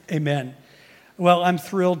Amen. Well, I'm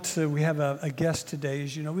thrilled we have a guest today.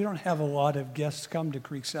 As you know, we don't have a lot of guests come to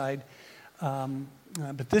Creekside,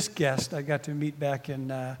 but this guest I got to meet back in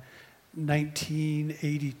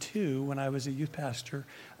 1982 when I was a youth pastor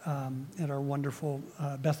at our wonderful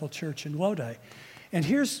Bethel Church in Lodi. And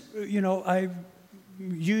here's, I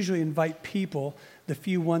usually invite people, the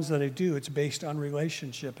few ones that I do, it's based on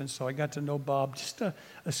relationship. And so I got to know Bob just a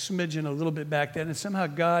smidgen, a little bit back then. And somehow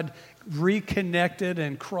God reconnected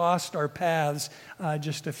and crossed our paths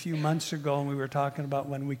just a few months ago. And we were talking about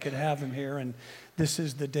when we could have him here. And this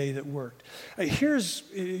is the day that worked.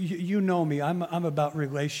 You know me, I'm about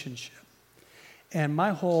relationship. And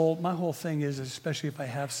my whole thing is, especially if I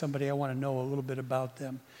have somebody, I want to know a little bit about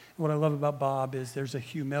them. And what I love about Bob is there's a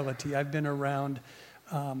humility. I've been around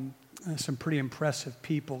some pretty impressive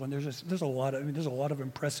people, and there's a lot of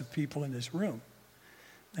impressive people in this room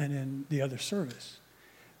and in the other service.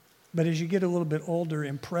 But as you get a little bit older,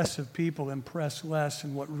 impressive people impress less,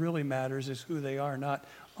 and what really matters is who they are, not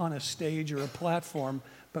on a stage or a platform,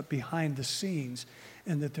 but behind the scenes,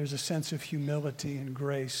 and that there's a sense of humility and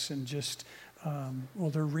grace and just,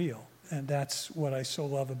 they're real. And that's what I so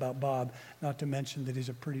love about Bob, not to mention that he's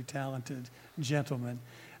a pretty talented gentleman.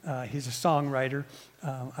 He's a songwriter.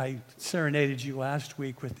 I serenaded you last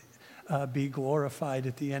week with Be Glorified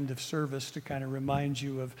at the end of service to kind of remind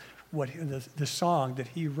you of what the song that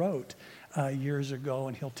he wrote years ago,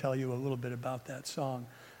 and he'll tell you a little bit about that song.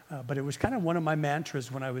 But it was kind of one of my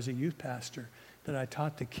mantras when I was a youth pastor that I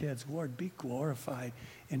taught the kids, Lord, be glorified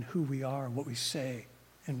in who we are and what we say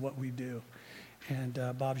and what we do. And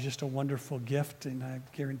Bob's just a wonderful gift, and I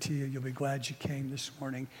guarantee you'll be glad you came this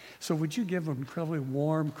morning. So would you give an incredibly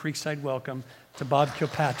warm Creekside welcome to Bob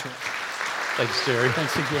Kilpatrick. Thanks, Jerry.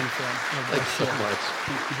 Thanks again, friend. Thanks so much.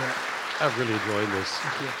 Thank you, Brett. I've really enjoyed this.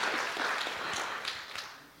 Thank you.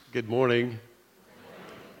 Good morning.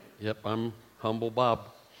 Yep, I'm humble Bob.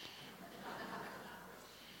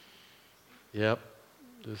 Yep,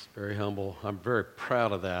 just very humble. I'm very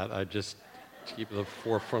proud of that. I just keep it at the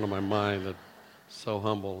forefront of my mind that so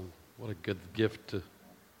humble. What a good gift to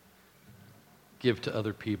give to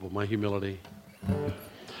other people, my humility.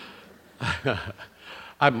 I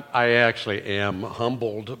actually am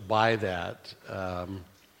humbled by that.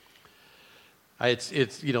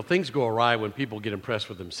 It's things go awry when people get impressed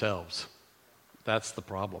with themselves. That's the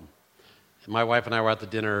problem. And my wife and I were at the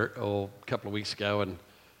dinner a couple of weeks ago, and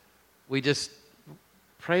we just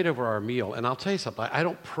prayed over our meal. And I'll tell you something, I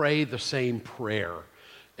don't pray the same prayer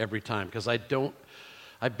every time, because I've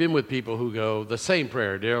been with people who go the same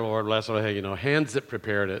prayer, dear Lord, bless, hands that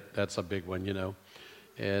prepared it, that's a big one,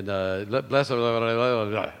 and bless,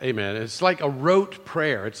 amen. It's like a rote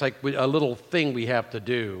prayer. It's like a little thing we have to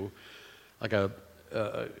do, like a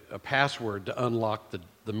password to unlock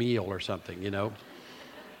the meal or something,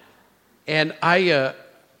 And I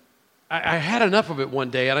had enough of it one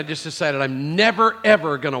day, and I just decided I'm never,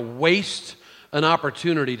 ever going to waste an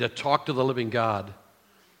opportunity to talk to the living God.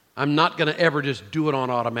 I'm not going to ever just do it on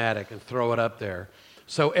automatic and throw it up there.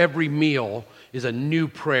 So every meal is a new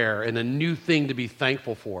prayer and a new thing to be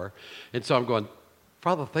thankful for. And so I'm going,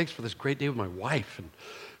 Father, thanks for this great day with my wife and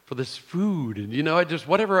for this food. And, I just,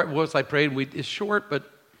 whatever it was I prayed, it's short,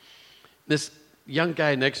 but this young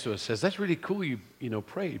guy next to us says, that's really cool you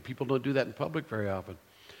prayed. People don't do that in public very often.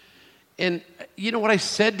 And, what I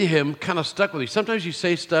said to him kind of stuck with me. Sometimes you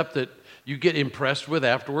say stuff that you get impressed with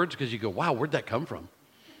afterwards because you go, wow, where'd that come from?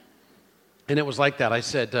 And it was like that. I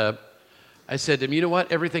said to him, you know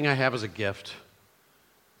what? Everything I have is a gift.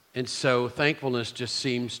 And so thankfulness just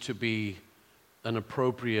seems to be an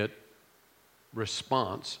appropriate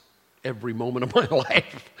response every moment of my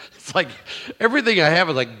life. It's like everything I have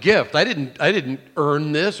is a gift. I didn't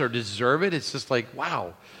earn this or deserve it. It's just like,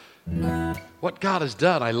 wow, what God has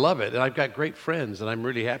done. I love it. And I've got great friends, and I'm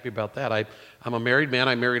really happy about that. I'm a married man.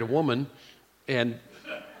 I married a woman, and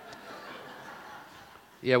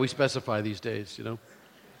yeah, we specify these days,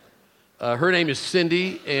 Her name is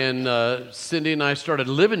Cindy, and Cindy and I started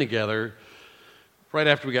living together right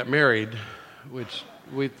after we got married, which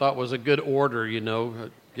we thought was a good order,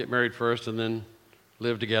 get married first and then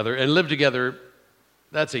live together. And live together,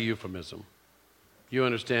 that's a euphemism. You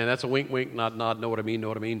understand? That's a wink, wink, nod, nod, know what I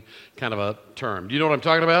mean, kind of a term. Do you know what I'm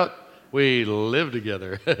talking about? We live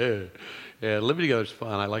together. Yeah, living together is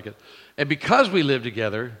fun. I like it. And because we lived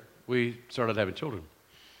together, we started having children.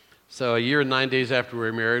 So a year and 9 days after we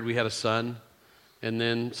were married, we had a son, and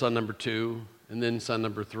then son number 2, and then son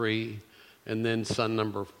number 3, and then son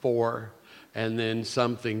number 4, and then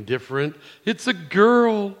something different. It's a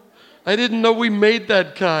girl. I didn't know we made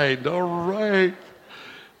that kind. All right.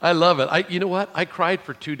 I love it. You know what? I cried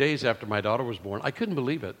for 2 days after my daughter was born. I couldn't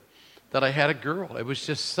believe it, that I had a girl. It was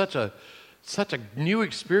just such a new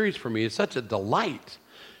experience for me. It's such a delight.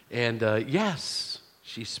 And yes,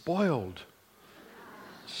 she's spoiled.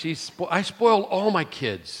 I spoiled all my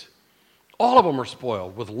kids. All of them are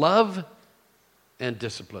spoiled with love and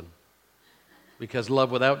discipline. Because love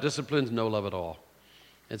without discipline is no love at all.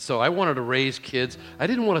 And so I wanted to raise kids. I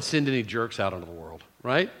didn't want to send any jerks out into the world,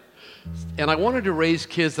 right? And I wanted to raise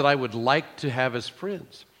kids that I would like to have as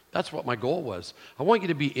friends. That's what my goal was. I want you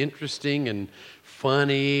to be interesting and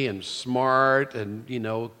funny and smart and,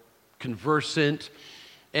 conversant.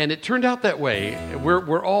 And it turned out that way.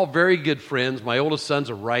 We're all very good friends. My oldest son's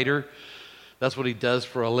a writer. That's what he does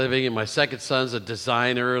for a living. And my second son's a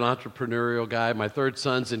designer, an entrepreneurial guy. My third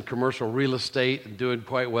son's in commercial real estate and doing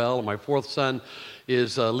quite well. And my fourth son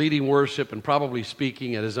is leading worship and probably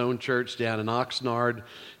speaking at his own church down in Oxnard.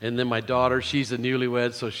 And then my daughter, she's a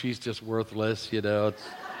newlywed, so she's just worthless,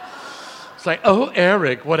 It's like, oh,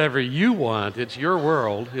 Eric, whatever you want. It's your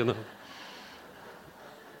world,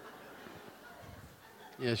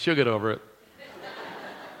 Yeah, she'll get over it.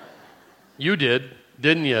 You did,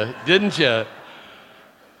 didn't you? Didn't you?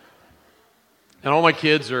 And all my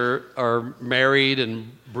kids are married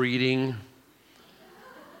and breeding.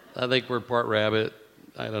 I think we're part rabbit.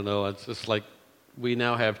 I don't know. It's just like we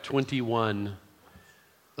now have 21.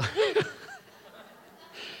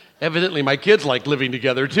 Evidently, my kids like living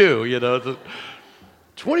together too.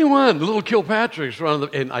 21 little Kilpatricks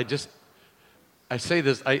around and I say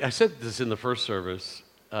this. I said this in the first service,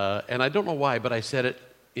 and I don't know why, but I said it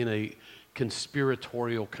in a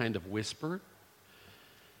conspiratorial kind of whisper.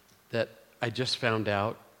 That I just found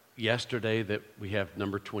out yesterday that we have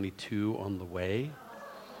number 22 on the way.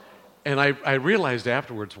 And I realized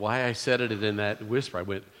afterwards why I said it in that whisper. I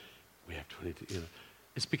went, we have 22.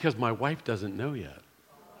 It's because my wife doesn't know yet.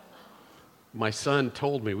 My son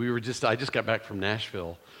told me, I just got back from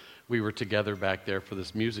Nashville. We were together back there for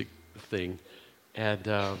this music thing.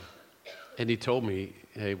 And he told me,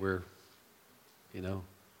 hey, we're,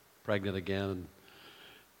 pregnant again.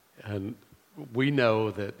 And we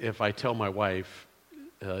know that if I tell my wife,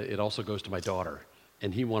 it also goes to my daughter.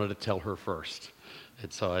 And he wanted to tell her first.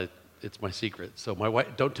 And so it's my secret. So my wife,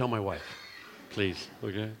 don't tell my wife, please,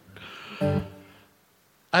 okay?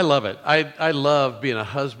 I love it. I love being a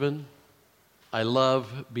husband. I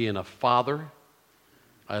love being a father.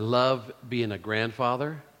 I love being a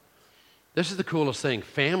grandfather. This is the coolest thing.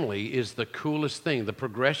 Family is the coolest thing, the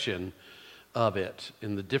progression of it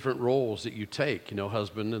in the different roles that you take,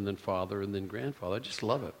 husband and then father and then grandfather. I just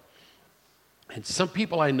love it. And some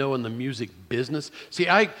people I know in the music business, see,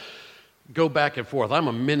 I go back and forth. I'm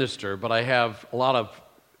a minister, but I have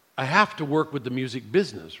to work with the music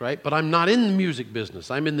business, right? But I'm not in the music business.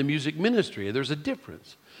 I'm in the music ministry. There's a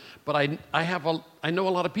difference. But I know a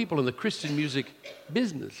lot of people in the Christian music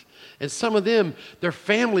business. And some of them, their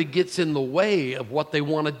family gets in the way of what they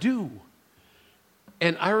want to do.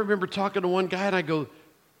 And I remember talking to one guy and I go,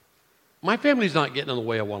 my family's not getting in the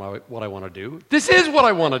way of what I want to do. This is what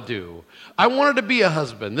I want to do. I wanted to be a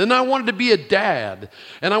husband. Then I wanted to be a dad.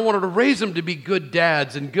 And I wanted to raise them to be good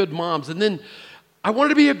dads and good moms. And then I wanted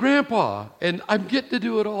to be a grandpa. And I'm getting to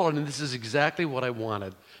do it all. And this is exactly what I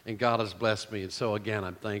wanted. And God has blessed me. And so, again,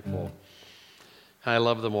 I'm thankful. I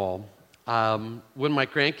love them all. When my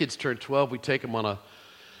grandkids turn 12, we take them on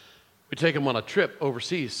a trip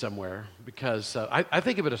overseas somewhere because I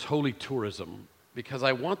think of it as holy tourism because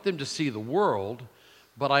I want them to see the world,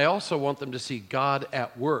 but I also want them to see God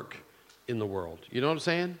at work in the world. You know what I'm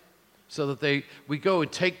saying? So that we go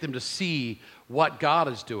and take them to see what God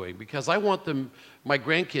is doing because I want my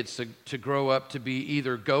grandkids to grow up to be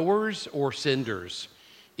either goers or senders.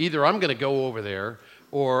 Either I'm going to go over there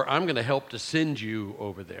or I'm going to help to send you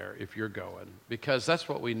over there if you're going because that's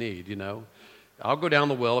what we need, I'll go down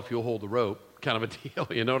the well if you'll hold the rope kind of a deal,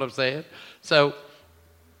 you know what I'm saying? So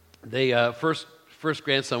they first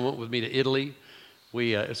grandson went with me to Italy.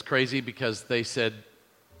 It's crazy because they said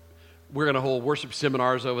we're going to hold worship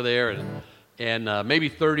seminars over there and maybe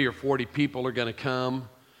 30 or 40 people are going to come.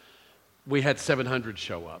 We had 700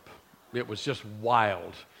 show up. It was just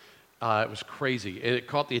wild. It was crazy. And it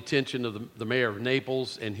caught the attention of the mayor of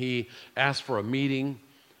Naples, and he asked for a meeting.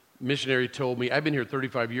 Missionary told me, I've been here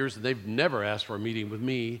 35 years, and they've never asked for a meeting with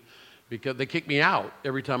me because they kick me out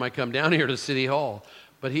every time I come down here to City Hall.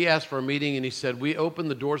 But he asked for a meeting, and he said, we open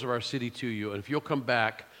the doors of our city to you, and if you'll come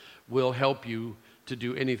back, we'll help you to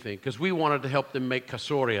do anything. Because we wanted to help them make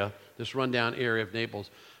Casoria, this rundown area of Naples,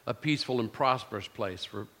 a peaceful and prosperous place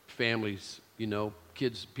for families,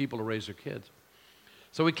 kids, people to raise their kids.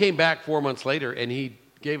 So we came back 4 months later, and he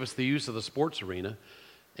gave us the use of the sports arena.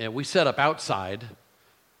 And we set up outside,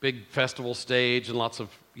 big festival stage and lots of,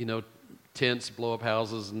 tents, blow-up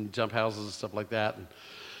houses and jump houses and stuff like that.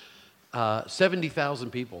 And 70,000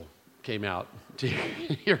 people came out to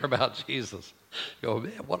hear about Jesus. Go,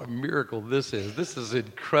 man, what a miracle this is. This is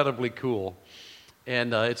incredibly cool.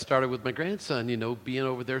 And it started with my grandson, being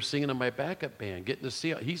over there singing in my backup band, getting to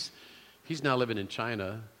see. He's now living in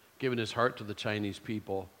China, giving his heart to the Chinese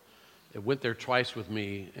people. It went there twice with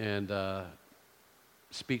me and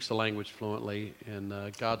speaks the language fluently. And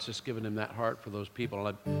God's just given him that heart for those people.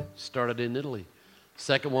 And I started in Italy.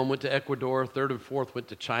 Second one went to Ecuador. Third and fourth went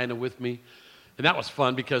to China with me. And that was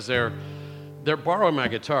fun because they're borrowing my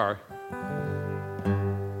guitar.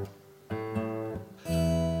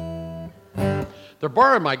 They're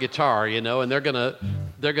borrowing my guitar, and they're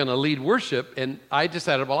gonna lead worship. And I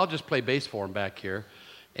decided, well, I'll just play bass for them back here.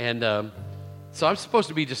 And so I'm supposed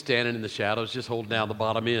to be just standing in the shadows, just holding down the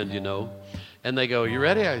bottom end, And they go, "You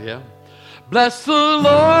ready?" Yeah. "Bless the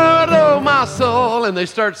Lord, oh my soul," and they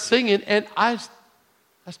start singing, and I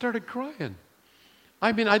started crying.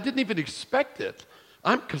 I mean, I didn't even expect it.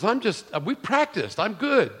 We practiced. I'm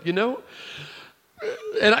good,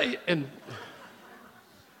 And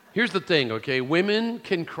here's the thing, okay? Women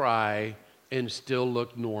can cry and still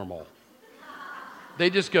look normal. They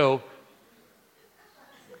just go,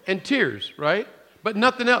 and tears, right? But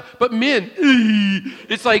nothing else. But men,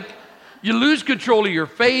 it's like you lose control of your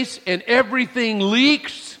face and everything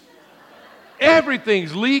leaks.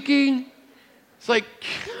 Everything's leaking. It's like,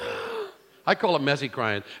 I call it messy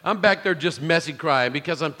crying. I'm back there just messy crying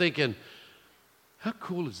because I'm thinking, how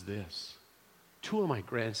cool is this? Two of my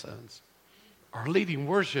grandsons are leading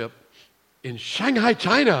worship in Shanghai,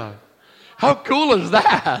 China. How cool is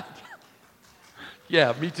that?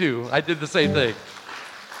 Yeah, me too. I did the same thing.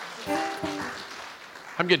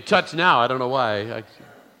 I'm getting touched now. I don't know why. I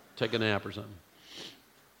take a nap or something.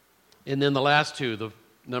 And then the last two, the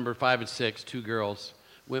number 5 and 6, two girls,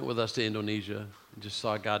 went with us to Indonesia and just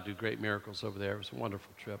saw God do great miracles over there. It was a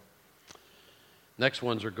wonderful trip. Next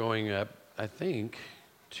ones are going, I think,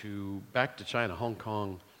 back to China, Hong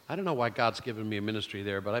Kong. I don't know why God's given me a ministry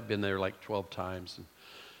there, but I've been there like 12 times and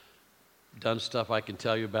done stuff I can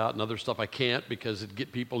tell you about and other stuff I can't because it'd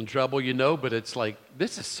get people in trouble, but it's like,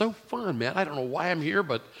 this is so fun, man. I don't know why I'm here,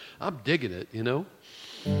 but I'm digging it,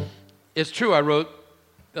 It's true, I wrote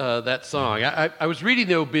that song. I was reading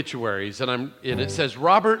the obituaries, and it says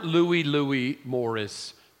Robert Louis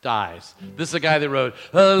Morris dies. This is a guy that wrote,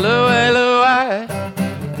 Louis,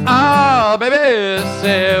 oh, baby,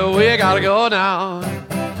 say we gotta go now.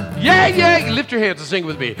 Yeah, lift your hands and sing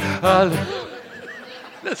with me.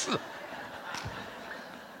 Listen.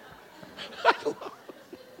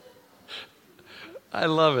 I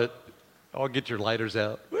love it. I'll get your lighters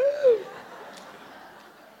out. Woo!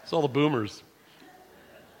 It's all the boomers.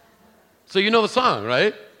 So you know the song,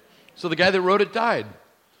 right? So the guy that wrote it died.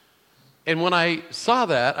 And when I saw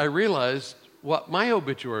that, I realized what my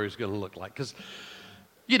obituary is going to look like. Because,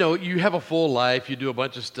 you have a full life, you do a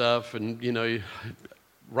bunch of stuff, and, you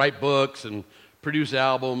write books and produce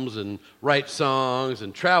albums and write songs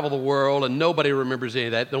and travel the world, and nobody remembers any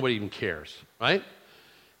of that. Nobody even cares, right?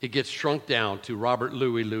 It gets shrunk down to Robert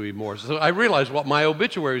Louis Morris. So I realized what my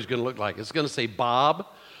obituary is going to look like. It's going to say, Bob,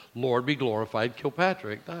 Lord be glorified,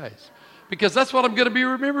 Kilpatrick dies. Because that's what I'm going to be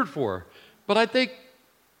remembered for. But I think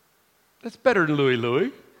that's better than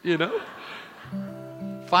Louis,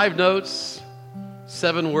 5 notes,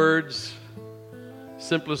 7 words,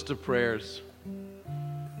 simplest of prayers.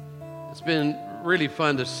 It's been really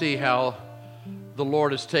fun to see how the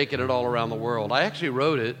Lord has taken it all around the world. I actually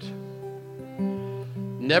wrote it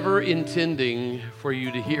never intending for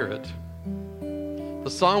you to hear it. The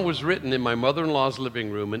song was written in my mother-in-law's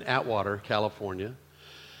living room in Atwater, California.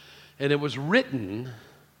 And it was written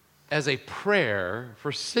as a prayer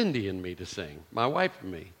for Cindy and me to sing, my wife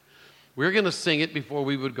and me. We were going to sing it before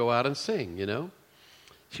we would go out and sing,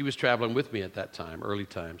 She was traveling with me at that time, early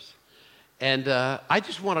times. And I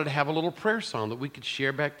just wanted to have a little prayer song that we could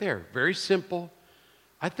share back there. Very simple.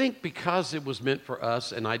 I think because it was meant for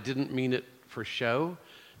us and I didn't mean it for show,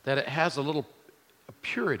 that it has a little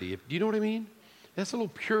purity. Do you know what I mean? It has a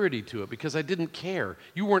little purity to it because I didn't care.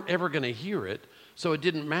 You weren't ever going to hear it, so it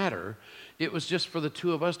didn't matter. It was just for the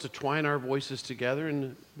two of us to twine our voices together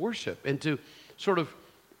and worship and to sort of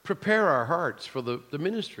prepare our hearts for the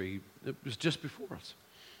ministry that was just before us.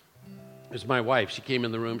 It was my wife. She came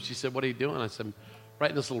in the room. She said, "What are you doing?" I said, "I'm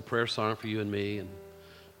writing this little prayer song for you and me." And,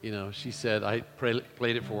 she said, I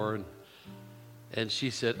played it for her. And And she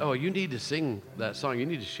said, oh, you need to sing that song. You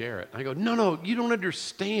need to share it. I go, no, you don't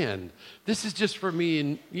understand. This is just for me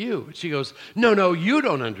and you. She goes, no, you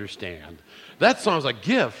don't understand. That song's a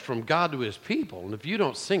gift from God to his people. And if you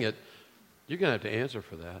don't sing it, you're going to have to answer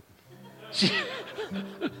for that.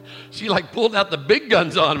 She like pulled out the big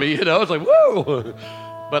guns on me, you know. It's like, whoa.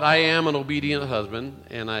 But I am an obedient husband,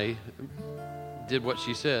 and I did what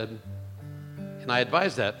she said. And I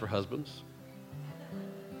advise that for husbands.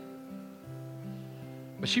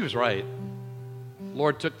 But she was right.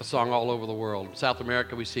 Lord took the song all over the world. In South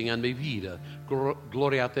America, we sing "En mi vida,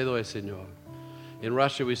 gloria te doy, Señor." In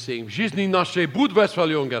Russia, we sing "Жизни нашей будь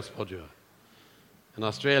восхвален Господь." In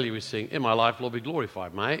Australia, we sing "In my life, Lord, be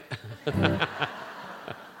glorified, mate."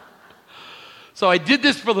 So I did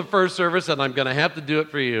this for the first service, and I'm going to have to do it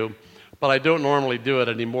for you. But I don't normally do it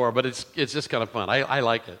anymore. But it's just kind of fun. I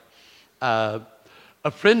like it. A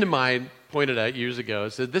friend of mine pointed out years ago,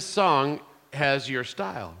 said, this song has your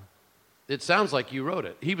style. It sounds like you wrote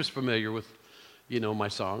it. He was familiar with, my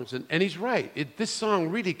songs. And he's right. This song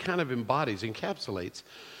really kind of encapsulates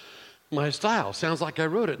my style. Sounds like I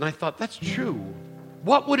wrote it. And I thought, that's true.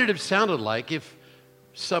 What would it have sounded like if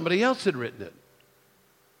somebody else had written it?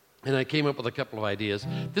 And I came up with a couple of ideas.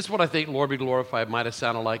 This is what I think Lord Be Glorified might have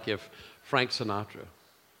sounded like if Frank Sinatra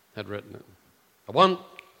had written it. A 1,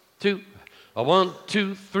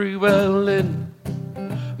 2, 3, well, in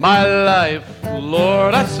my life,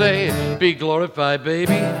 Lord, I say, be glorified,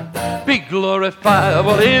 baby, be glorified.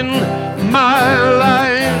 Well, in my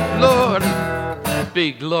life, Lord,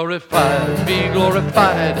 be glorified, be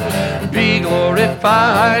glorified, be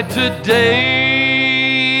glorified today.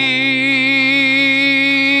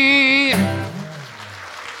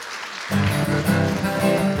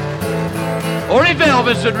 Or if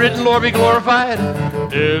Elvis had written, Lord, be glorified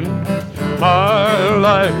in my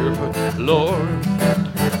life, Lord,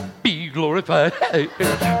 be glorified,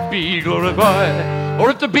 be glorified. Or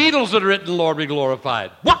if the Beatles had written, Lord, be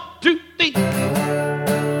glorified. 1, 2, 3.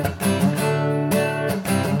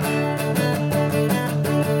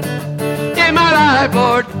 In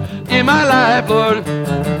my life, Lord,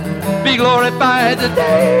 be glorified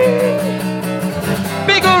today,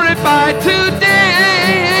 be glorified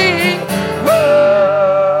today. Woo!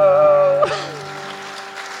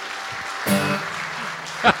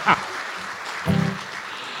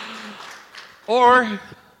 Or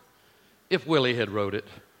if Willie had wrote it,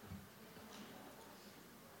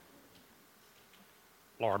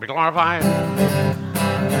 Lord be glorified.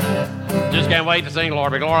 Just can't wait to sing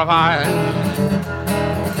Lord be glorified.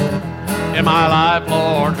 In my life,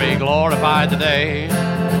 Lord be glorified today.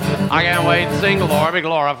 I can't wait to sing Lord be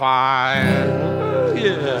glorified. Oh,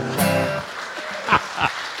 yeah.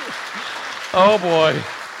 Oh boy.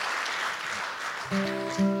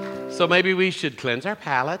 So maybe we should cleanse our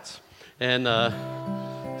palates and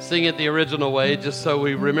sing it the original way, just so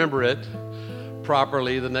we remember it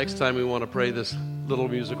properly the next time we want to pray this little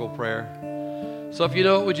musical prayer. So if you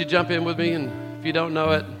know it, would you jump in with me? And if you don't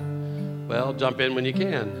know it, well, jump in when you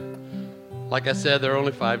can. Like I said, there are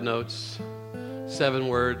only 5 notes, 7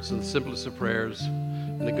 words, and the simplest of prayers.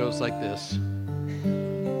 And it goes like this.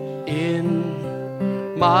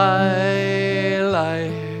 In my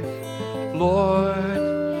life,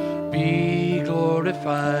 Lord, be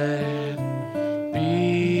glorified,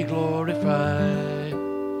 be glorified.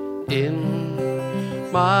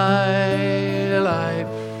 In my life,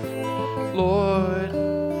 Lord,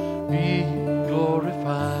 be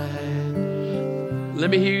glorified. Let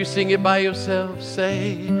me hear you sing it by yourself.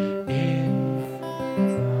 Say, in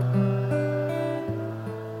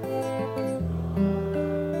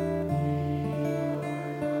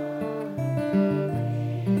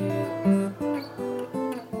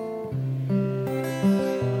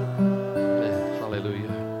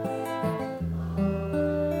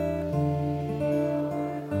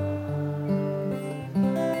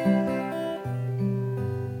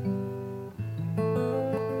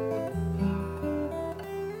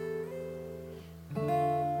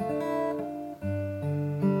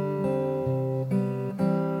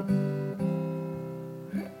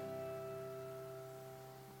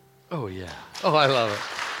oh, yeah. Oh, I love it.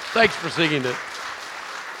 Thanks for singing it.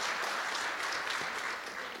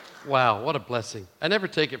 Wow, what a blessing. I never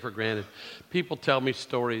take it for granted. People tell me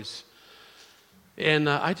stories, and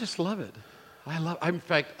I just love it. In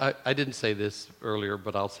fact, I didn't say this earlier,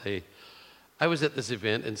 but I'll say, I was at this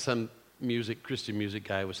event, and some Christian music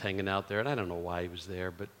guy was hanging out there, and I don't know why he was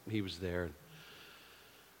there, but he was there.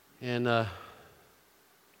 And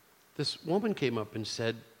this woman came up and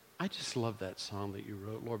said, I just love that song that you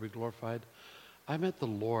wrote, Lord Be Glorified. I met the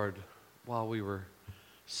Lord while we were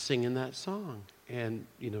singing that song. and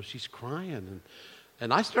she's crying.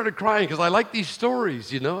 And I started crying because I like these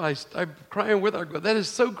stories, I'm crying with her. That is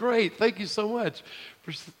so great. Thank you so much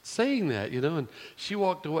for saying that, And she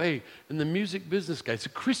walked away, and the music business guy, it's a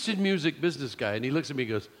Christian music business guy, and he looks at me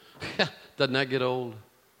and goes, doesn't that get old?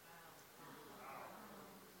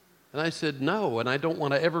 And I said, no, and I don't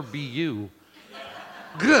want to ever be you.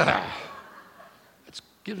 That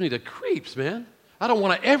gives me the creeps, man. I don't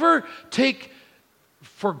want to ever take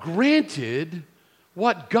for granted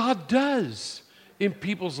what God does in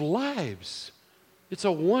people's lives. It's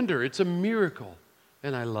a wonder. It's a miracle,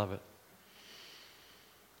 and I love it.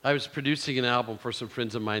 I was producing an album for some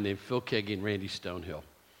friends of mine named Phil Keggy and Randy Stonehill,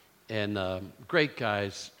 and great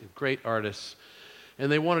guys, great artists,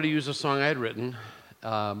 and they wanted to use a song I'd written,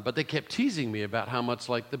 but they kept teasing me about how much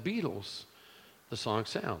like the Beatles the song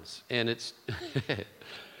sounds, and it's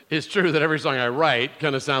it's true that every song I write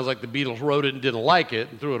kind of sounds like the Beatles wrote it and didn't like it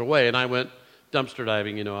and threw it away, and I went dumpster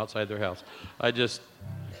diving, outside their house. I just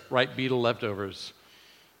write Beatle leftovers.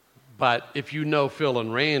 But if you know Phil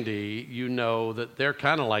and Randy, you know that they're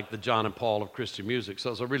kind of like the John and Paul of Christian music, so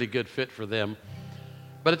it's a really good fit for them.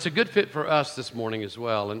 But it's a good fit for us this morning as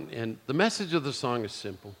well, and the message of the song is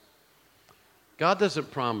simple. God doesn't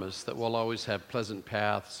promise that we'll always have pleasant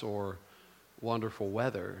paths or wonderful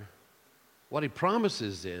weather. What he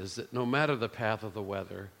promises is that no matter the path of the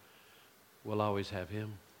weather, we'll always have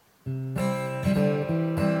him.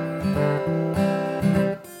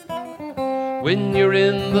 When you're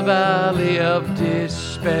in the valley of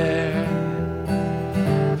despair,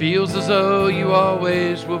 feels as though you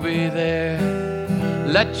always will be there.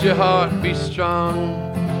 Let your heart be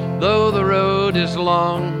strong, though the road is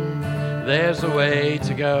long, there's a way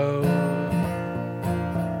to go.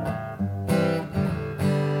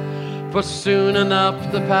 For soon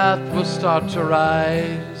enough the path will start to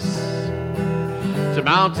rise to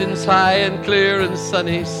mountains high and clear and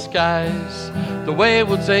sunny skies. The way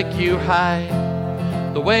will take you high,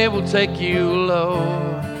 the way will take you low.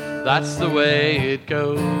 That's the way it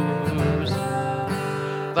goes.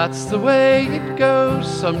 That's the way it goes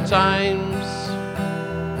sometimes.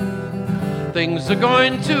 Things are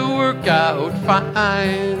going to work out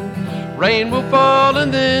fine. Rain will fall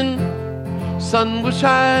and then sun will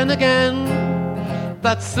shine again.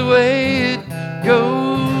 That's the way it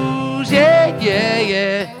goes. Yeah, yeah,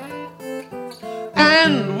 yeah.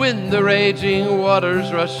 And when the raging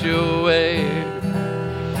waters rush your way,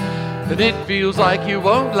 and it feels like you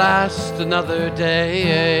won't last another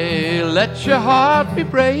day, let your heart be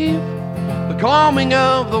brave. The calming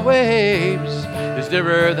of the waves is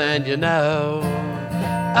nearer than you know.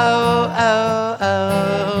 Oh, oh,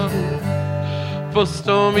 oh. For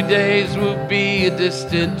stormy days will be a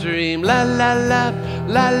distant dream. La, la, la,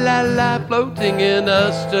 la, la, la, floating in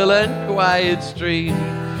a still and quiet stream.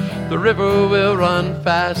 The river will run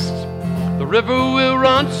fast, the river will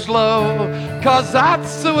run slow, 'cause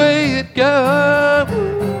that's the way it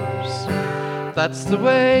goes. That's the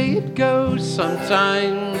way it goes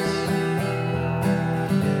sometimes.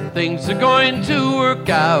 Things are going to work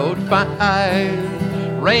out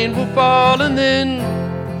fine. Rain will fall and then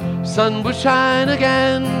sun will shine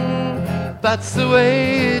again. That's the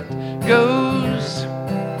way it goes.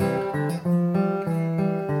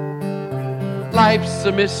 Life's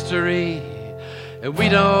a mystery, and we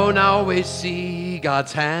don't always see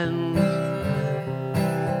God's hand.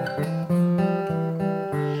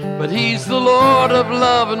 But he's the Lord of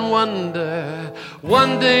love and wonder.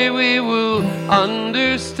 One day we will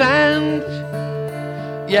understand.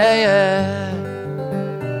 Yeah, yeah.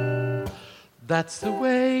 That's the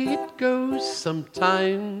way it goes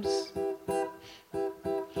sometimes.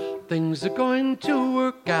 Things are going to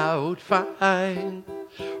work out fine.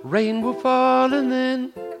 Rain will fall and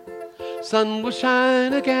then sun will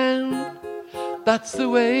shine again. That's the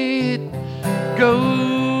way it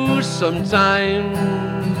goes sometimes.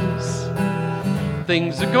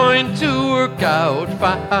 Things are going to work out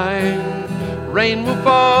fine. Rain will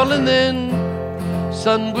fall and then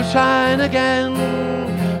sun will shine again.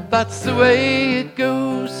 That's the way it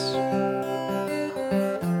goes.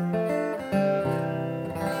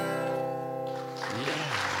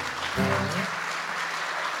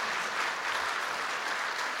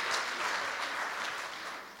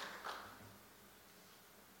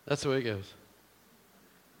 That's the way it goes.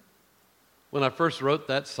 When I first wrote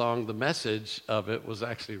that song, the message of it was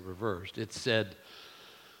actually reversed. It said,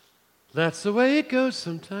 that's the way it goes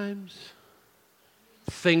sometimes.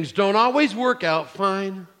 Things don't always work out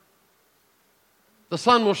fine. The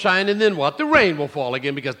sun will shine and then what? The rain will fall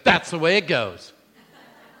again, because that's the way it goes.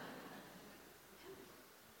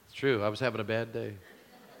 It's true. I was having a bad day.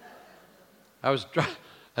 I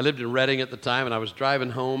I lived in Reading at the time, and I was driving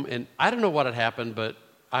home, and I don't know what had happened, but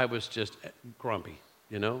I was just grumpy,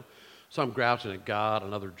 you know? So I'm grouching at God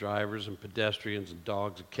and other drivers and pedestrians and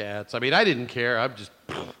dogs and cats. I mean, I didn't care. I'm just,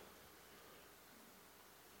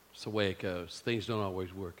 it's the way it goes. Things don't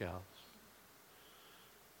always work out.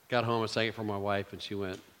 Got home and sang it for my wife, and she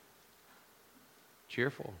went,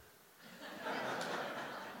 cheerful.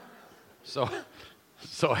 So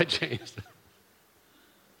I changed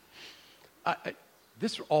it.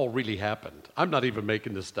 This all really happened. I'm not even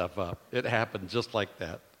making this stuff up. It happened just like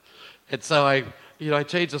that. And so I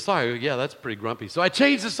changed the song. Yeah, that's pretty grumpy. So I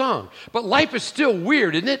changed the song. But life is still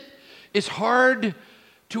weird, isn't it? It's hard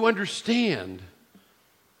to understand.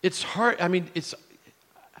 It's hard. I mean,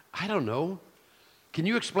 I don't know. Can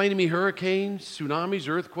you explain to me hurricanes, tsunamis,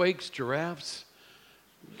 earthquakes, giraffes?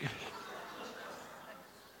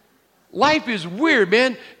 Life is weird,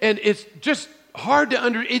 man, and it's just hard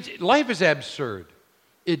to life is absurd.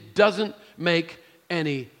 It doesn't make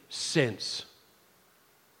any sense.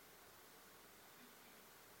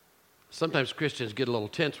 Sometimes Christians get a little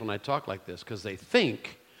tense when I talk like this because I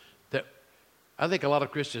think a lot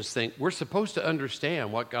of Christians think we're supposed to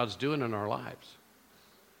understand what God's doing in our lives.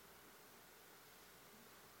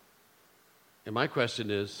 And my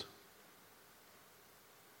question is,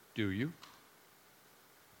 do you?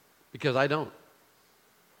 Because I don't.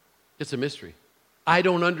 It's a mystery. I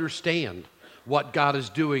don't understand what God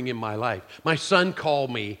is doing in my life. My son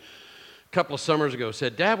called me a couple of summers ago,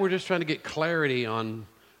 said, Dad, we're just trying to get clarity on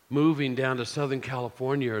moving down to Southern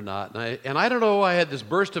California or not. And I don't know, I had this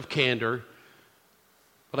burst of candor,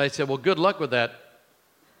 but I said, well, good luck with that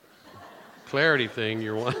clarity thing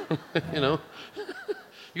you want, you know.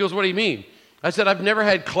 He goes, what do you mean? I said, I've never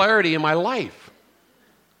had clarity in my life.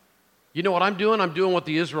 You know what I'm doing? I'm doing what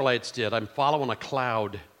the Israelites did. I'm following a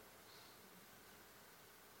cloud.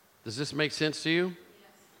 Does this make sense to you? Yes.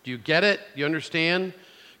 Do you get it? Do you understand?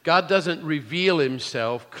 God doesn't reveal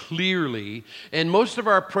himself clearly, and most of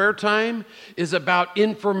our prayer time is about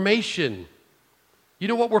information. You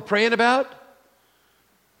know what we're praying about?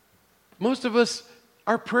 Most of us,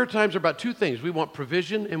 our prayer times are about two things. We want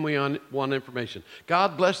provision and we want information.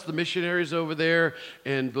 God bless the missionaries over there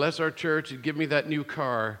and bless our church and give me that new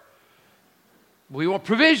car. We want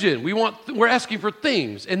provision. We're asking for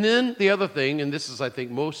things. And then the other thing, and this is, I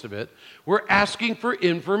think, most of it, we're asking for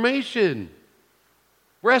information.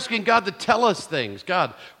 We're asking God to tell us things.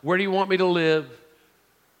 God, where do you want me to live?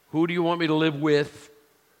 Who do you want me to live with?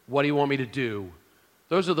 What do you want me to do?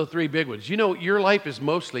 Those are the three big ones. You know, your life is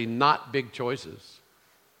mostly not big choices.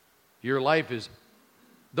 Your life is,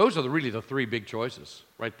 those are really the three big choices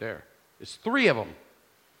right there. It's three of them.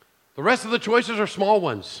 The rest of the choices are small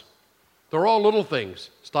ones. They're all little things.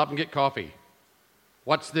 Stop and get coffee.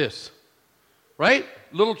 What's this? Right?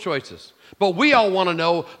 Little choices. But we all want to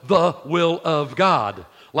know the will of God,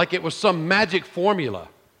 like it was some magic formula.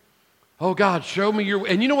 Oh, God, show me your...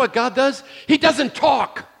 And you know what God does? He doesn't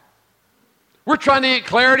talk. We're trying to get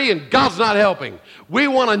clarity, and God's not helping. We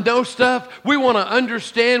want to know stuff. We want to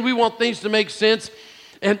understand. We want things to make sense.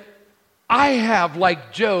 And I have,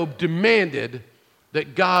 like Job, demanded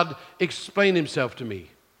that God explain himself to me.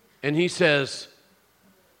 And he says,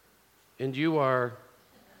 and you are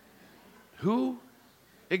who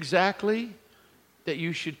exactly that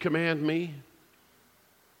you should command me?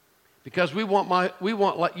 Because we want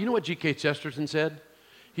like, you know what G.K. Chesterton said?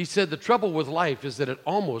 He said the trouble with life is that it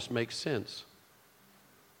almost makes sense.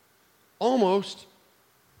 Almost.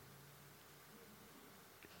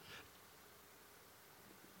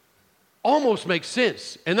 Almost makes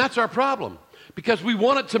sense. And that's our problem. Because we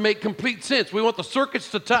want it to make complete sense. We want the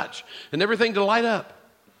circuits to touch and everything to light up.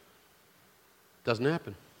 Doesn't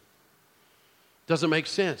happen. Doesn't make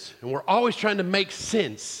sense. And we're always trying to make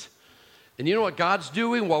sense. And you know what God's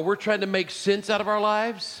doing while we're trying to make sense out of our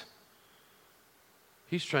lives?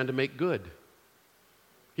 He's trying to make good.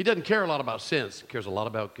 He doesn't care a lot about sense. He cares a lot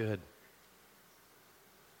about good.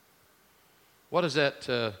 What is that?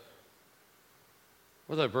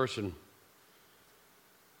 What's that verse in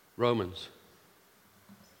Romans?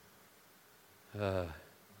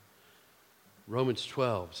 Romans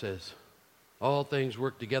 12 says, all things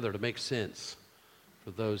work together to make sense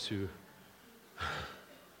for those who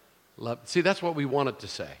love. See, that's what we want it to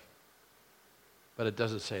say. But it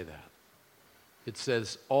doesn't say that. It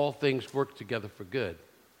says all things work together for good.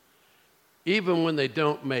 Even when they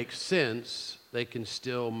don't make sense, they can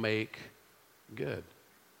still make good.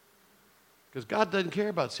 Because God doesn't care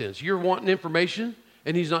about sense. You're wanting information,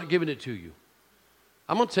 and he's not giving it to you.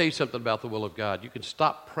 I'm going to tell you something about the will of God. You can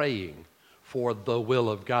stop praying for the will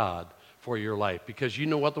of God for your life, because you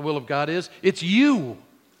know what the will of God is? It's you.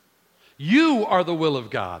 You are the will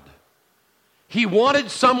of God. He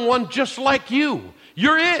wanted someone just like you.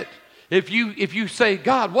 You're it. If you say,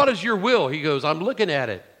 God, what is your will? He goes, I'm looking at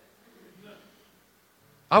it.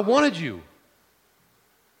 I wanted you.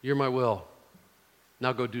 You're my will.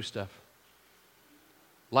 Now go do stuff.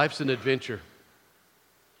 Life's an adventure.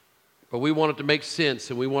 But we want it to make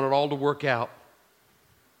sense, and we want it all to work out.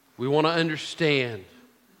 We want to understand.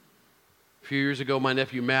 A few years ago, my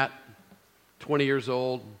nephew Matt, 20 years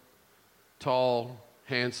old, tall,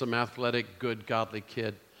 handsome, athletic, good, godly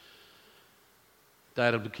kid,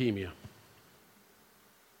 died of leukemia.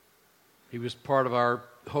 He was part of our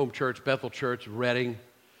home church, Bethel Church, Redding.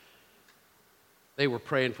 They were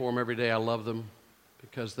praying for him every day. I love them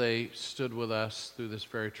because they stood with us through this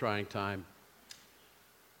very trying time.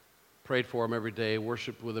 Prayed for him every day,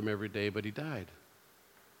 worshiped with him every day, but he died.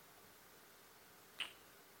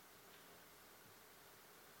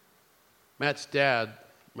 Matt's dad,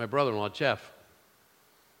 my brother-in-law, Jeff,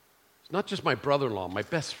 it's not just my brother-in-law, my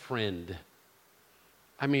best friend.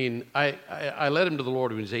 I mean, I led him to the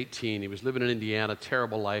Lord when he was 18. He was living in Indiana,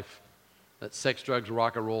 terrible life, that sex, drugs,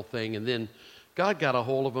 rock and roll thing. And then God got a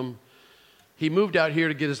hold of him. He moved out here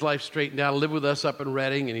to get his life straightened out, lived with us up in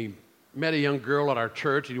Redding, and he met a young girl at our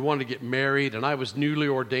church, and he wanted to get married, and I was newly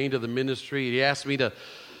ordained to the ministry. He asked me to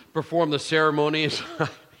perform the ceremony.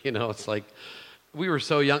 You know, it's like, we were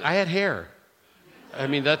so young. I had hair. I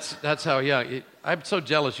mean, that's how young. I'm so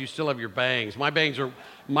jealous you still have your bangs. My bangs are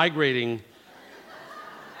migrating.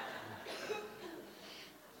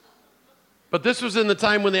 But this was in the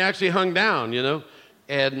time when they actually hung down, you know,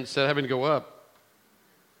 and instead of having to go up.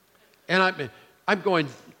 And I'm going,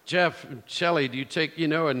 Jeff and Shelley, do you take, you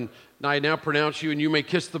know, and I now pronounce you and you may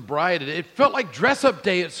kiss the bride. It felt like dress-up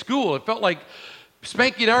day at school. It felt like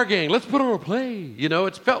Spanky and our gang. Let's put on a play. You know,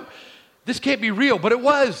 it felt, this can't be real, but it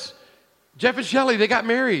was. Jeff and Shelley, they got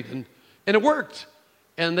married, and it worked.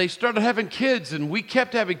 And they started having kids, and we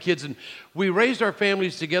kept having kids, and we raised our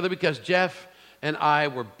families together because Jeff and I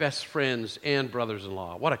were best friends and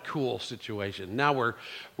brothers-in-law. What a cool situation. Now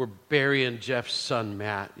we're burying Jeff's son,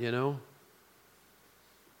 Matt, you know.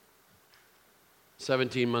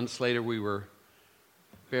 17 months later, we were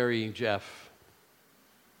burying Jeff.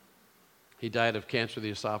 He died of cancer of the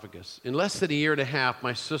esophagus. In less than a year and a half,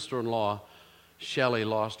 my sister-in-law, Shelley,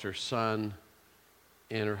 lost her son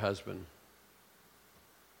and her husband.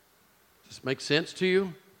 Does this make sense to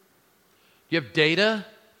you? You have data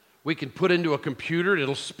we can put into a computer, and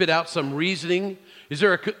it'll spit out some reasoning. Is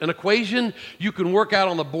there an equation you can work out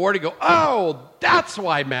on the board and go, oh, that's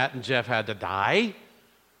why Matt and Jeff had to die?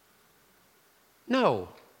 No.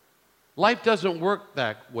 Life doesn't work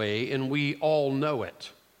that way, and we all know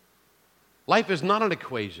it. Life is not an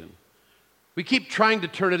equation. We keep trying to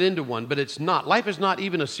turn it into one, but it's not. Life is not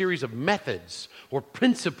even a series of methods or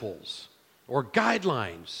principles or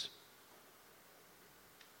guidelines.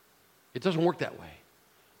 It doesn't work that way.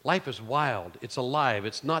 Life is wild. It's alive.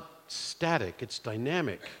 It's not static. It's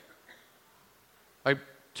dynamic. I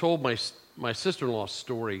told my sister-in-law's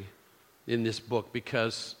story in this book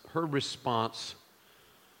because her response,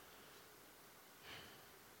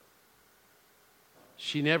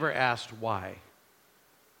 she never asked why.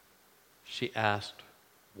 She asked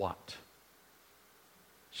what.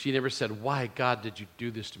 She never said, why, God, did you do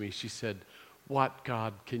this to me? She said, what,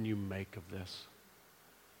 God, can you make of this?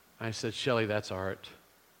 I said, Shelley, that's art.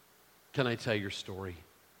 Can I tell your story?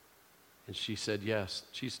 And she said, yes.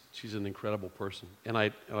 She's an incredible person. And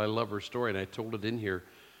I love her story, and I told it in here.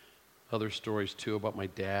 Other stories, too, about my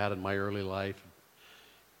dad and my early life.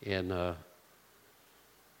 And I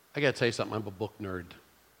got to tell you something. I'm a book nerd.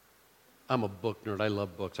 I'm a book nerd. I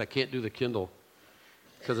love books. I can't do the Kindle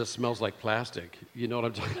because it smells like plastic. You know what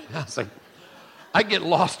I'm talking about? It's like, I get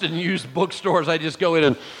lost in used bookstores. I just go in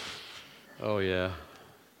and, oh, yeah.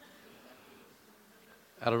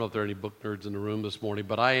 I don't know if there are any book nerds in the room this morning,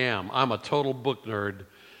 but I am. I'm a total book nerd.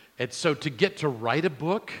 And so to get to write a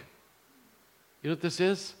book, you know what this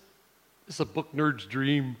is? This is a book nerd's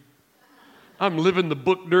dream. I'm living the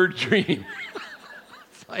book nerd dream.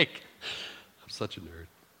 It's like, I'm such a nerd.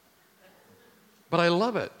 But I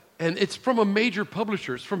love it. And it's from a major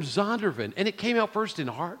publisher. It's from Zondervan. And it came out first in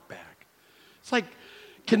hardback. It's like,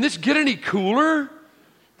 can this get any cooler?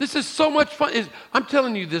 This is so much fun. I'm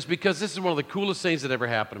telling you this because this is one of the coolest things that ever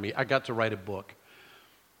happened to me. I got to write a book.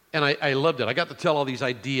 And I loved it. I got to tell all these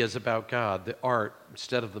ideas about God, the art,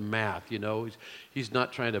 instead of the math, you know. He's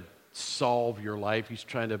not trying to solve your life. He's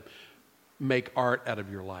trying to make art out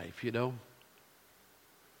of your life, you know.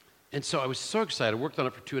 And so I was so excited. I worked on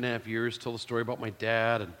it for 2.5 years, told the story about my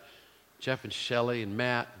dad and Jeff and Shelley and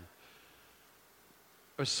Matt.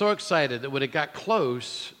 I was so excited that when it got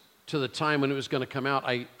close to the time when it was going to come out,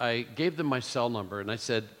 I gave them my cell number, and I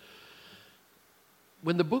said,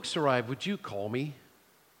 when the books arrive, would you call me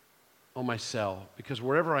on my cell? Because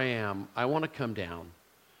wherever I am, I want to come down,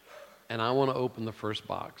 and I want to open the first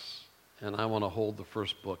box, and I want to hold the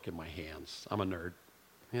first book in my hands. I'm a nerd,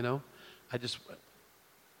 you know?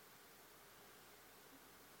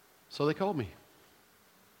 So they called me.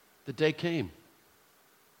 The day came.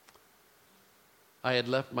 I had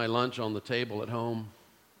left my lunch on the table at home,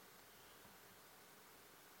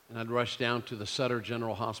 and I'd rushed down to the Sutter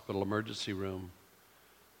General Hospital emergency room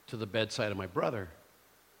to the bedside of my brother,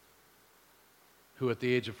 who at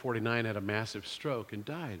the age of 49 had a massive stroke and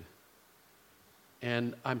died.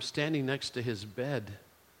 And I'm standing next to his bed.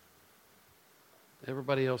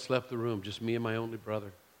 Everybody else left the room, just me and my only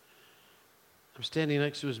brother. I'm standing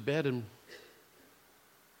next to his bed, and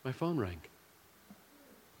my phone rang.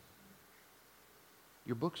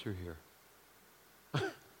 Your books are here.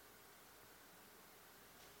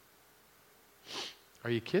 Are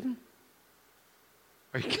you kidding?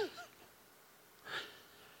 Are you kidding?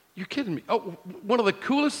 You're kidding me. Oh, one of the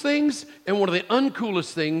coolest things and one of the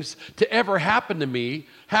uncoolest things to ever happen to me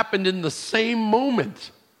happened in the same moment.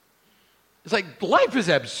 It's like life is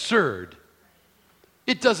absurd.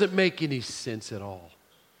 It doesn't make any sense at all.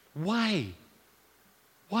 Why?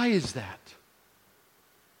 Why is that?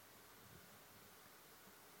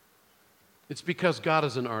 It's because God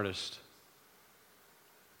is an artist.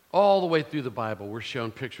 All the way through the Bible, we're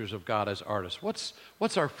shown pictures of God as artists.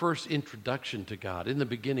 What's our first introduction to God? In the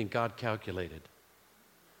beginning, God calculated.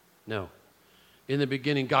 No. In the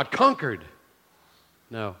beginning, God conquered.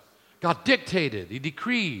 No. God dictated. He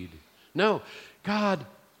decreed. No. God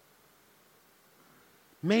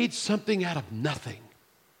made something out of nothing.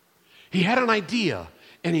 He had an idea,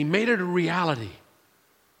 and he made it a reality.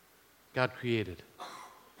 God created.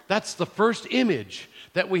 That's the first image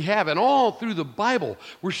that we have. And all through the Bible,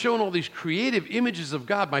 we're shown all these creative images of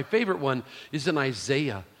God. My favorite one is in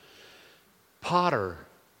Isaiah. Potter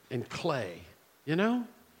and clay, you know?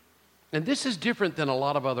 And this is different than a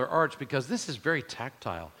lot of other arts because this is very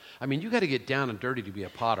tactile. I mean, you got to get down and dirty to be a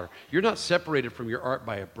potter. You're not separated from your art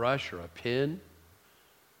by a brush or a pen.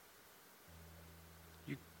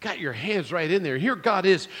 You got your hands right in there. Here God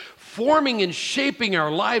is forming and shaping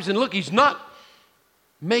our lives. And look, he's not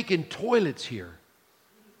making toilets here.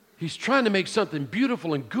 He's trying to make something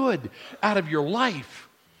beautiful and good out of your life.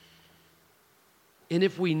 And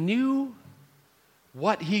if we knew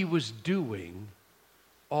what he was doing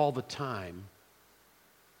all the time,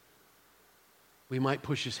 we might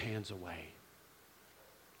push his hands away.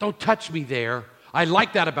 Don't touch me there. I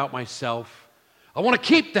like that about myself. I want to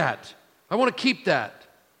keep that. I want to keep that.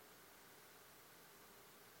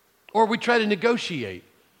 Or we try to negotiate.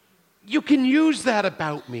 You can use that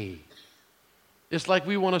about me. It's like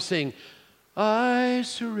we want to sing, I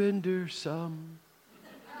surrender some.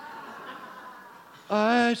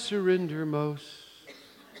 I surrender most.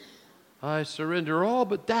 I surrender all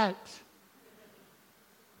but that.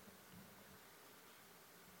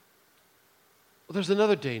 Well, there's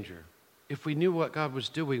another danger. If we knew what God was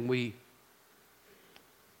doing, we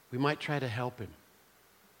might try to help him.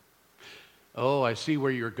 Oh, I see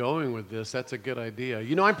where you're going with this. That's a good idea.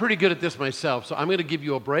 You know, I'm pretty good at this myself, so I'm going to give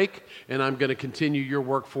you a break, and I'm going to continue your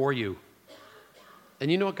work for you.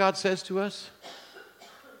 And you know what God says to us?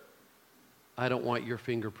 I don't want your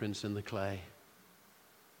fingerprints in the clay.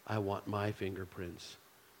 I want my fingerprints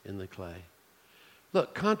in the clay.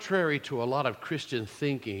 Look, contrary to a lot of Christian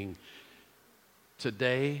thinking,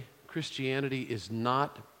 today, Christianity is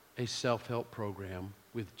not a self-help program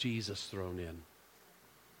with Jesus thrown in.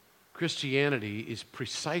 Christianity is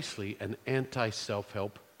precisely an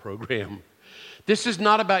anti-self-help program. This is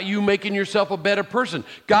not about you making yourself a better person.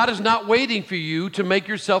 God is not waiting for you to make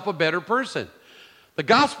yourself a better person. The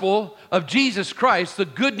gospel of Jesus Christ, the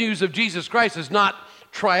good news of Jesus Christ is not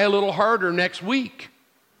try a little harder next week.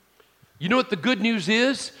 You know what the good news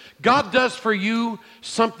is? God does for you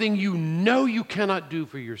something you know you cannot do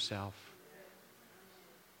for yourself.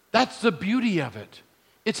 That's the beauty of it.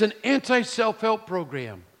 It's an anti-self-help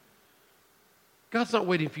program. God's not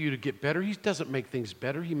waiting for you to get better. He doesn't make things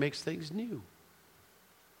better. He makes things new.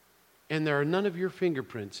 And there are none of your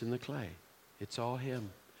fingerprints in the clay. It's all him.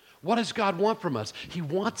 What does God want from us? He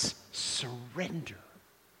wants surrender.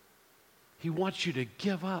 He wants you to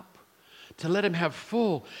give up, to let him have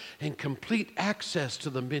full and complete access to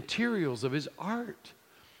the materials of his art.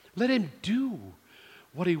 Let him do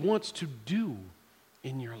what he wants to do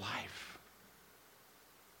in your life.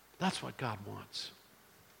 That's what God wants.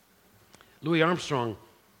 Louis Armstrong,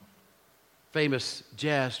 famous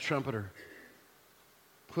jazz trumpeter,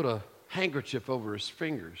 put a handkerchief over his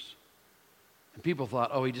fingers And people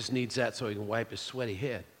thought, oh, he just needs that so he can wipe his sweaty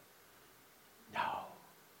head. No.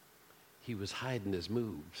 He was hiding his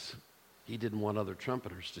moves. He didn't want other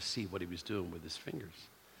trumpeters to see what he was doing with his fingers.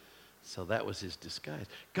 So that was his disguise.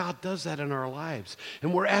 God does that in our lives.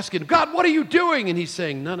 And we're asking, God, what are you doing? And he's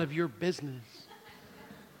saying, none of your business.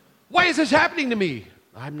 Why is this happening to me?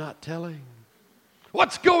 I'm not telling.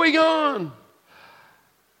 What's going on?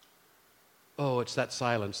 Oh, it's that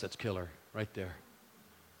silence that's killer right there.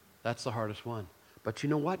 That's the hardest one. But you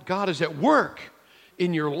know what? God is at work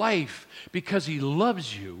in your life because he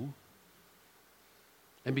loves you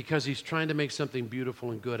and because he's trying to make something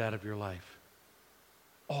beautiful and good out of your life.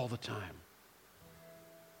 All the time.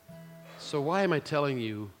 So why am I telling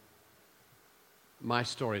you my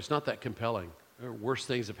story? It's not that compelling. Worse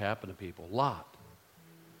things have happened to people. A lot.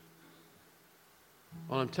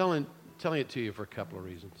 Well, I'm telling it to you for a couple of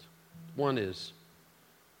reasons. One is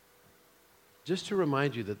just to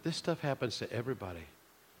remind you that this stuff happens to everybody.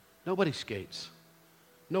 Nobody skates.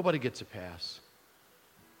 Nobody gets a pass.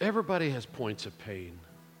 Everybody has points of pain.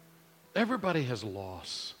 Everybody has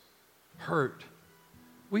loss, hurt.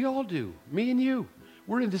 We all do. Me and you.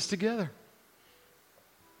 We're in this together.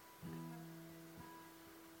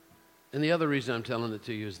 And the other reason I'm telling it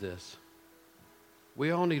to you is this.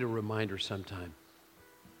 We all need a reminder sometime.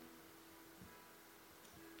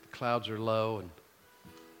 The clouds are low and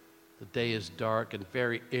the day is dark and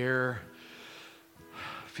very air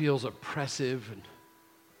feels oppressive and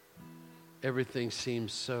everything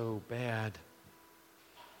seems so bad.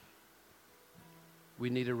 We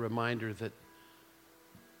need a reminder that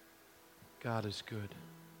God is good.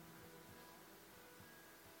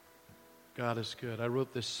 God is good. I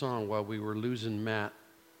wrote this song while we were losing Matt.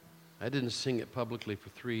 I didn't sing it publicly for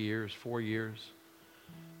 3 years, 4 years.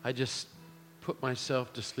 I just put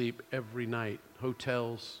myself to sleep every night,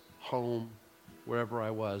 hotels, home, wherever I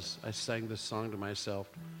was. I sang this song to myself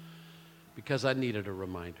because I needed a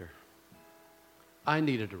reminder. I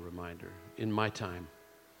needed a reminder in my time.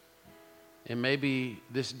 And maybe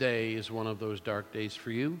this day is one of those dark days for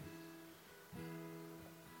you.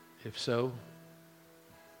 If so,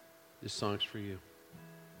 this song's for you.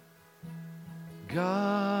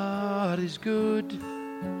 God is good.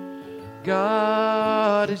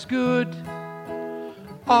 God is good.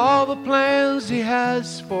 All the plans he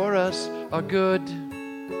has for us are good.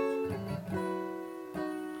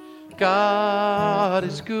 God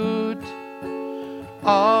is good.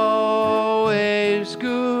 Always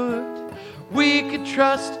good. We can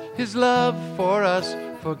trust his love for us,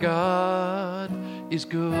 for God is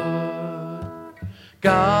good.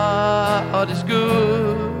 God is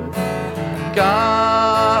good.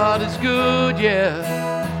 God is good,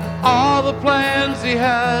 yeah. All the plans he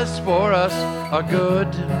has for us are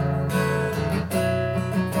good.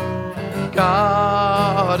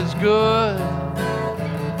 God is good.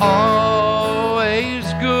 Always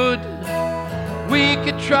good. We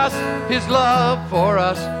can trust his love for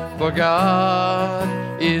us, for God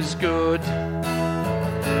is good.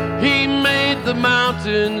 He made the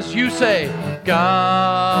mountains, you say,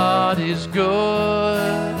 God is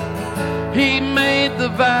good. He made the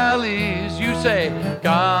valleys, you say,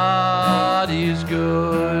 God is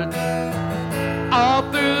good. All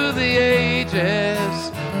through the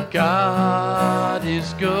ages, God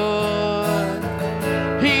is good.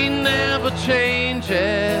 He never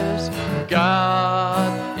changes,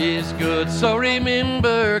 God is good. So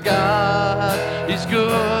remember, God is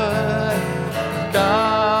good.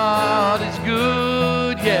 God is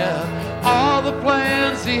good, yeah. All the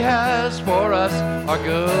plans he has for us are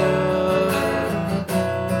good.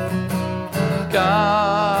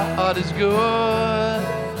 God is good,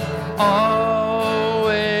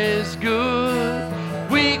 always good.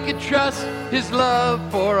 We can trust his love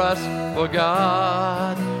for us, for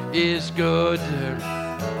God is good.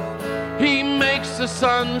 He makes the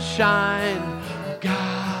sun shine,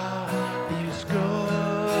 God is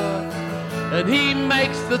good. And he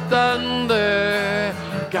makes the thunder,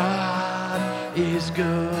 God is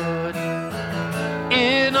good.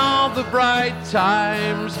 In all the bright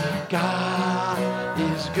times, God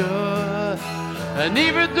is good. And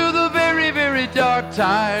even through the very, very dark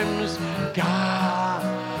times, God.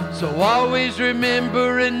 So always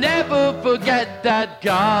remember and never forget that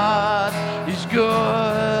God is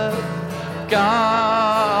good.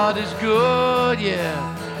 God is good, yeah.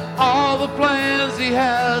 All the plans he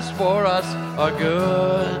has for us are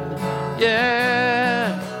good,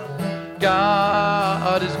 yeah.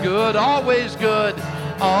 God is good, always good,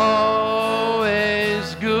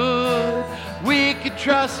 always good. We can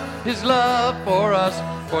trust his love for us,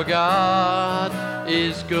 for God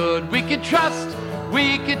is good. We can trust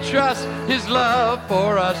We can trust His love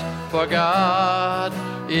for us, for God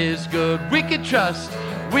is good. We can trust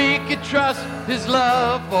His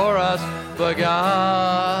love for us, for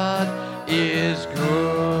God is good.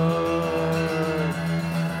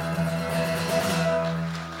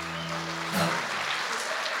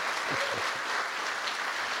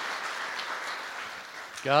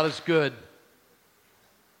 God is good.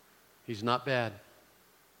 He's not bad.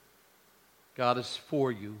 God is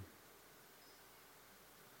for you.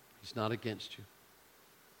 He's not against you.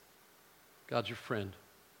 God's your friend.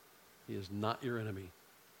 He is not your enemy.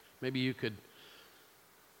 Maybe you could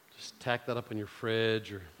just tack that up on your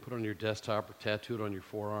fridge or put it on your desktop or tattoo it on your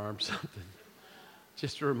forearm, something.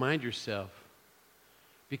 Just to remind yourself.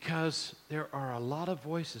 Because there are a lot of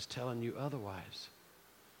voices telling you otherwise.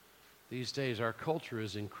 These days, our culture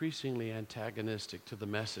is increasingly antagonistic to the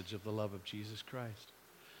message of the love of Jesus Christ.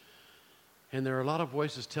 And there are a lot of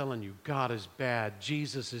voices telling you, God is bad,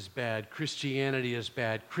 Jesus is bad, Christianity is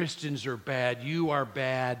bad, Christians are bad, you are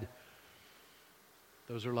bad.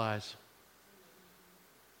 Those are lies.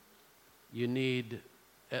 You need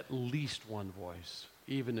at least one voice,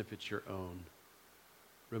 even if it's your own,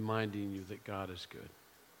 reminding you that God is good.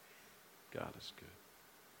 God is good.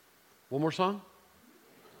 One more song?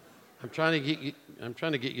 I'm trying to get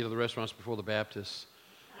you to the restaurants before the Baptists.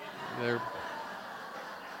 They're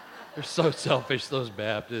so selfish, those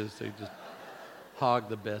Baptists. They just hog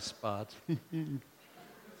the best spots.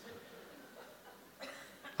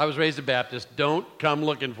 I was raised a Baptist. Don't come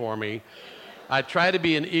looking for me. I try to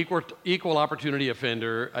be an equal opportunity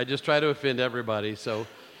offender. I just try to offend everybody. So,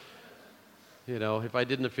 if I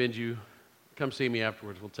didn't offend you, come see me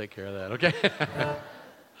afterwards. We'll take care of that, okay?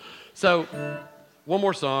 So, one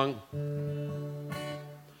more song.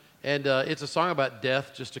 And it's a song about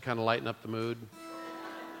death, just to kind of lighten up the mood.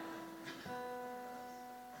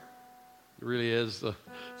 It really is.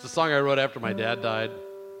 It's a song I wrote after my dad died.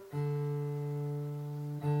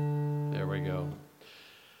 There we go.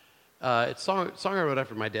 It's a song I wrote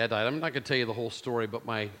after my dad died. I'm not going to tell you the whole story, but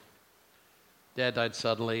my dad died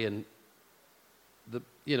suddenly, and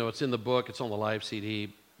it's in the book. It's on the live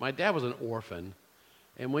CD. My dad was an orphan,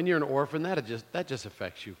 and when you're an orphan, that just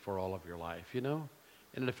affects you for all of your life, And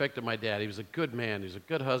it affected my dad. He was a good man. He was a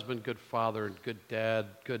good husband, good father, and good dad,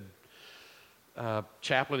 good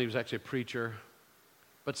chaplain. He was actually a preacher.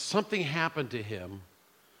 But something happened to him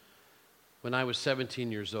when I was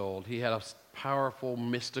 17 years old. He had a powerful,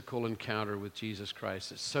 mystical encounter with Jesus Christ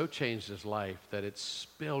that so changed his life that it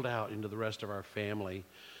spilled out into the rest of our family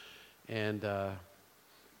and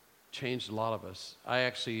changed a lot of us. I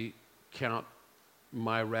actually count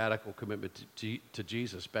my radical commitment to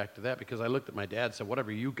Jesus back to that, because I looked at my dad and said,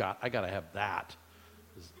 whatever you got, I got to have that.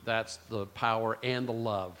 That's the power and the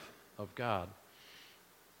love of God.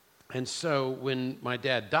 And so when my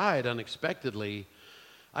dad died unexpectedly,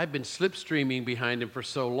 I've been slipstreaming behind him for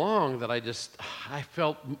so long that I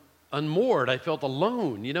felt unmoored. I felt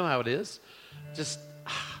alone. You know how it is?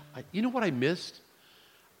 You know what I missed?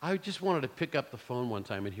 I just wanted to pick up the phone one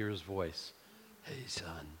time and hear his voice. Hey,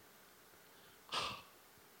 son.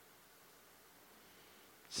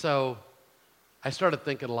 So I started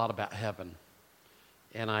thinking a lot about heaven,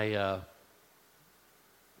 and I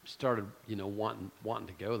started, wanting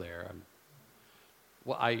to go there.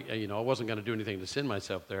 I wasn't going to do anything to send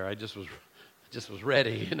myself there. I just was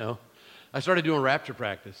ready, I started doing rapture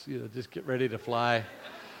practice, just get ready to fly,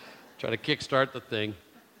 try to kickstart the thing.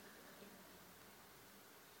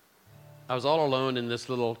 I was all alone in this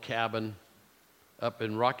little cabin up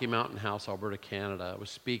in Rocky Mountain House, Alberta, Canada. I was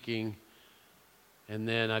speaking. And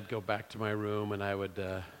then I'd go back to my room and I would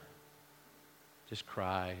just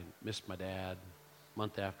cry and miss my dad a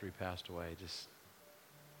month after he passed away.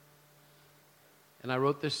 And I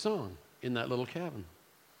wrote this song in that little cabin.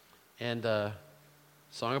 And a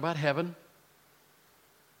song about heaven,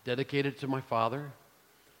 dedicated to my father.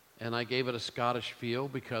 And I gave it a Scottish feel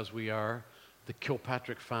because we are the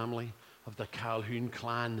Kilpatrick family of the Calhoun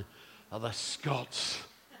clan of the Scots.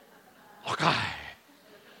 Okay.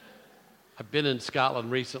 I've been in Scotland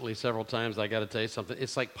recently several times. I got to tell you something.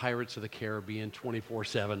 It's like Pirates of the Caribbean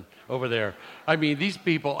 24/7 over there. I mean, these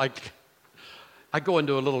people, I go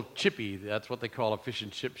into a little chippy. That's what they call a fish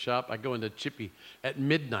and chip shop. I go into chippy at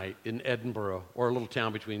midnight in Edinburgh, or a little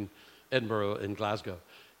town between Edinburgh and Glasgow.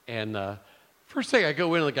 And first thing I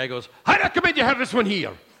go in, the guy goes, "How do I come in? You have this one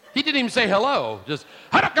here." He didn't even say hello. Just,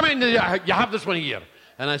 "How do I come in? You have this one here."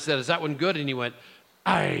 And I said, "Is that one good?" And he went,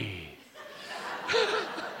 "Aye."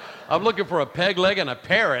 I'm looking for a peg leg and a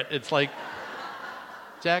parrot. It's like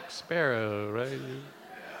Jack Sparrow, right?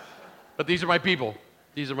 But these are my people.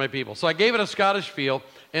 These are my people. So I gave it a Scottish feel,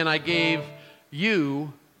 and I gave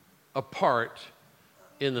you a part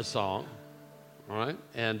in the song, all right?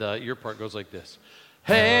 And your part goes like this.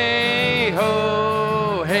 Hey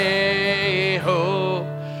ho, hey ho.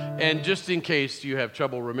 And just in case you have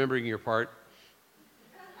trouble remembering your part,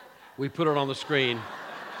 we put it on the screen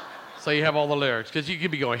so you have all the lyrics. Because you could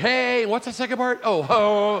be going, hey, what's the second part? Oh,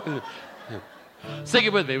 ho. Sing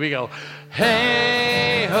it with me. We go,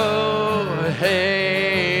 hey ho,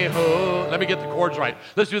 hey ho. Let me get the chords right.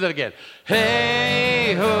 Let's do that again.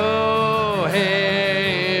 Hey ho,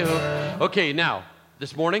 hey ho. Okay, now,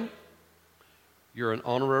 this morning, you're an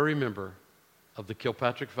honorary member of the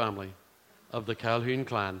Kilpatrick family, of the Calhoun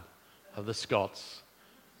clan, of the Scots,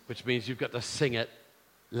 which means you've got to sing it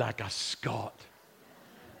like a Scot.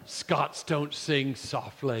 Scots don't sing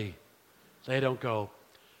softly. They don't go,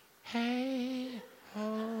 hey,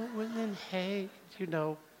 ho, and then hey, you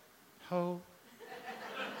know, ho.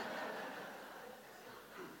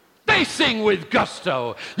 They sing with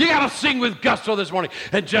gusto. You got to sing with gusto this morning.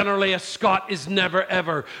 And generally, a Scot is never,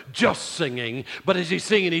 ever just singing. But as he's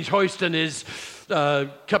singing, he's hoisting his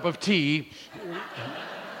cup of tea.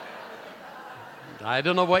 I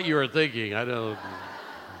don't know what you were thinking. I don't.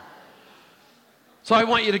 So I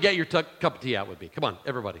want you to get your cup of tea out with me. Come on,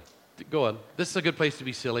 everybody. Go on. This is a good place to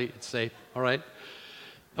be silly. It's safe. All right?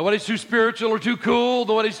 Nobody's too spiritual or too cool.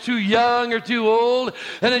 Nobody's too young or too old.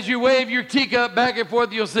 And as you wave your teacup back and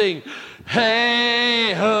forth, you'll sing,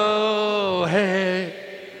 hey ho,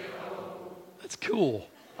 hey ho. That's cool.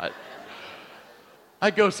 I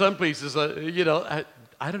go some places, I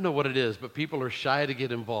don't know what it is, but people are shy to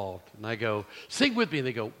get involved. And I go, sing with me. And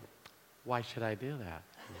they go, why should I do that?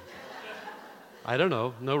 I don't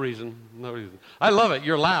know. No reason. No reason. I love it.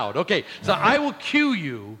 You're loud. Okay, so I will cue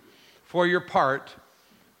you for your part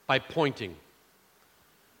by pointing.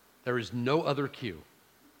 There is no other cue.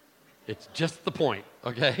 It's just the point,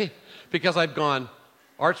 okay? Because I've gone,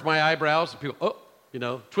 arch my eyebrows, and people,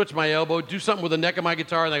 twitch my elbow, do something with the neck of my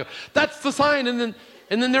guitar, and they go, that's the sign, and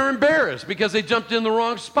then they're embarrassed because they jumped in the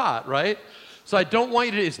wrong spot, right? So I don't want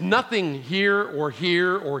you to, it's nothing here or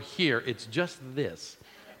here or here. It's just this.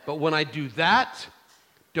 But when I do that,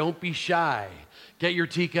 don't be shy. Get your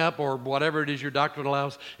teacup or whatever it is your doctrine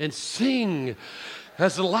allows and sing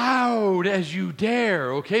as loud as you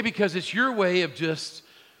dare, okay? Because it's your way of just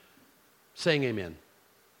saying amen.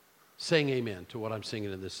 Saying amen to what I'm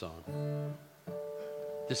singing in this song.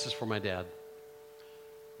 This is for my dad.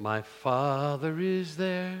 My Father is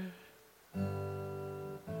there,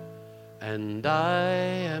 and I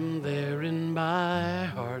am there in my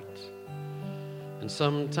heart. And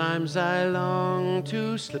sometimes I long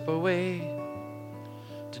to slip away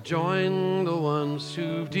to join the ones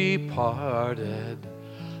who've departed.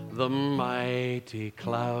 The mighty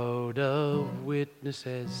cloud of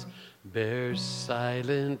witnesses bears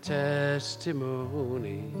silent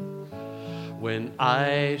testimony. When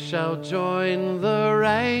I shall join the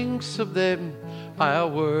ranks of them,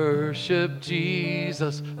 I'll worship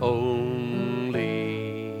Jesus only.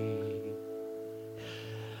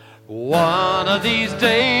 One of these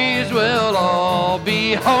days we'll all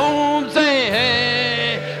be home, say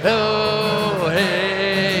hey, ho,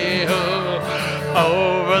 hey, ho.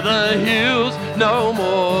 Over the hills, no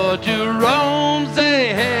more to roam,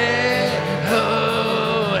 say hey,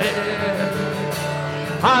 ho,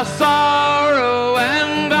 hey. Our sorrow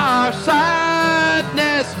and our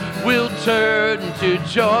sadness will turn to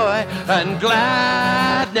joy and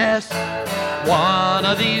gladness. One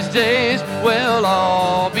of these days we'll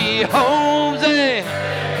all be home, say.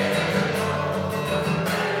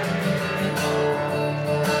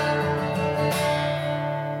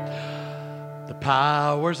 The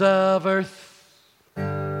powers of earth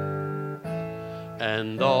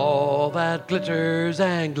and all that glitters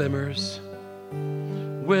and glimmers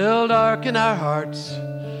will darken our hearts,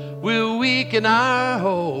 will weaken our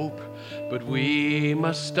hope, but we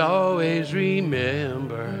must always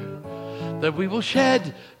remember that we will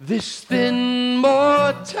shed this thin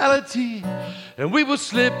mortality, and we will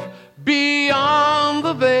slip beyond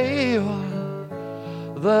the veil.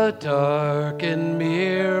 The darkened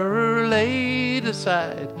mirror laid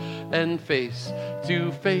aside, and face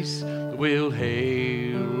to face we'll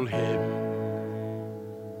hail him.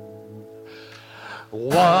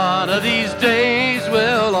 One of these days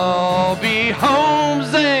we'll all be home,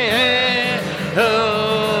 say hey,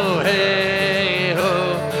 ho, hey,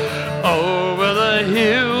 ho. Over the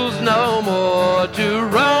hills, no more to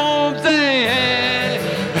roam, say hey.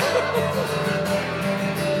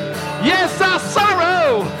 Yes, our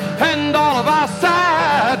sorrow and all of our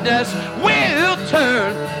sadness will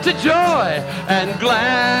turn to joy and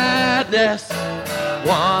gladness.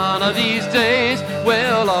 One of these days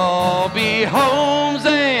we'll all be home.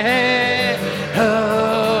 Say hey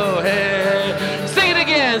ho, hey. Sing it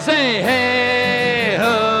again. Say hey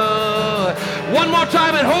ho. One more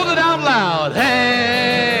time and hold it out loud.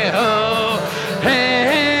 Hey ho, hey,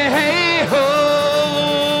 hey, hey ho.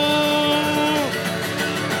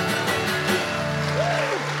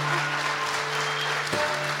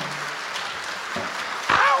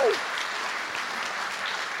 Ow!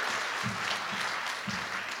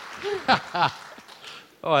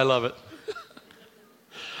 Oh, I love it.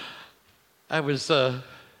 I was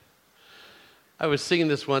singing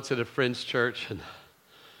this once at a friend's church,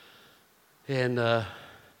 and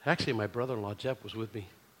actually my brother-in-law Jeff was with me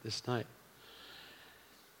this night.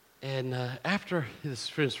 And after this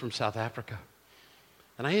friend's from South Africa,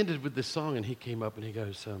 and I ended with this song, and he came up and he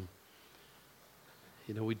goes,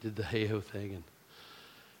 we did the hey-ho thing,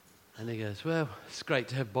 and he goes, well, it's great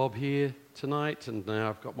to have Bob here tonight, and now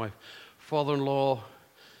I've got my father-in-law,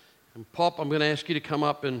 and Pop, I'm going to ask you to come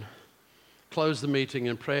up and close the meeting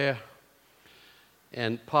in prayer.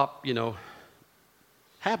 And Pop,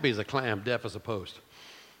 happy as a clam, deaf as a post.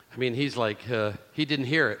 I mean, he's like, he didn't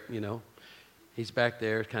hear it, He's back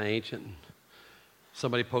there, kind of ancient. And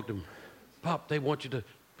somebody poked him. Pop, they want you to,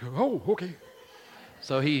 oh, okay.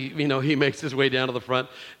 So he makes his way down to the front.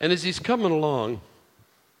 And as he's coming along,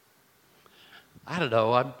 I don't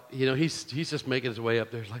know, he's just making his way up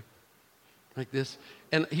there like this.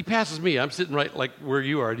 And he passes me. I'm sitting right like where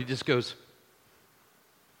you are. And he just goes,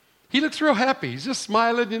 he looks real happy. He's just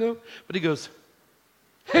smiling, But he goes,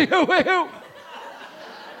 hey, ho, hey, ho.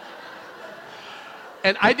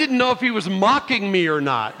 And I didn't know if he was mocking me or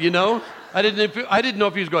not, I didn't know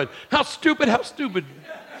if he was going, how stupid, how stupid.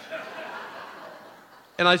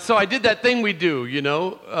 And so I did that thing we do,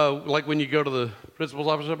 like when you go to the principal's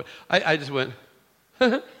office. I just went,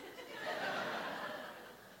 and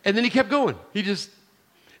then he kept going.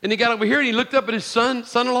 And he got over here and he looked up at his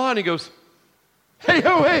son-in-law and he goes, hey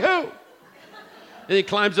ho, hey ho. And he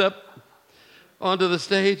climbs up onto the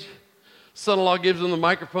stage. Son-in-law gives him the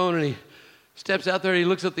microphone and he steps out there and he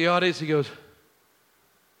looks at the audience. He goes,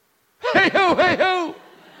 hey ho, hey ho.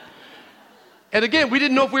 And again, we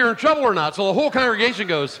didn't know if we were in trouble or not. So the whole congregation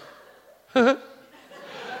goes, and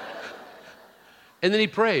then he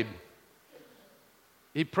prayed.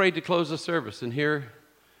 He prayed to close the service. And here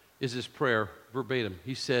is his prayer, verbatim.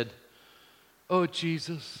 He said, oh,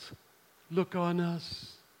 Jesus, look on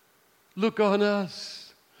us. Look on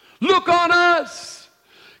us. Look on us.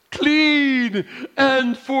 Clean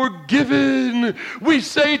and forgiven. We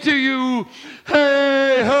say to you,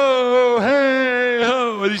 hey ho, hey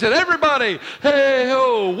ho. And he said, everybody, hey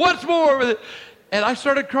ho. Once more with it. And I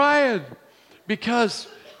started crying because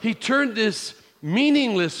he turned this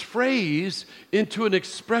meaningless phrase into an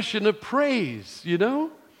expression of praise,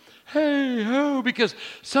 Hey ho, because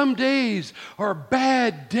some days are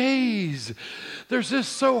bad days. They're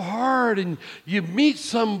just so hard, and you meet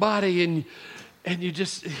somebody and you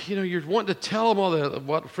just, you're wanting to tell them all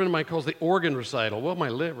what a friend of mine calls the organ recital. Well, my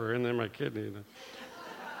liver and then my kidney.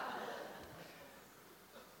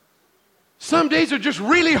 Some days are just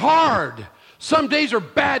really hard. Some days are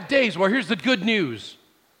bad days. Well, here's the good news.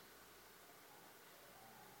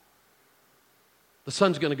 The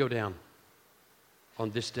sun's going to go down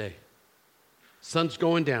on this day. Sun's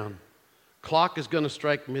going down. Clock is going to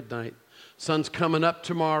strike midnight. Sun's coming up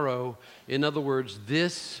tomorrow. In other words,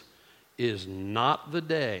 this is not the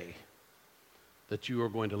day that you are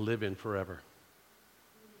going to live in forever.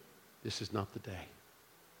 This is not the day.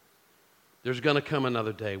 There's going to come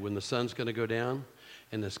another day when the sun's going to go down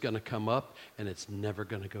and it's going to come up and it's never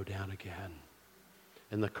going to go down again.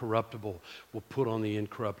 And the corruptible will put on the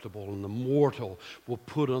incorruptible, and the mortal will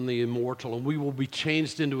put on the immortal, and we will be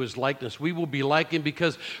changed into his likeness. We will be like him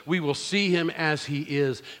because we will see him as he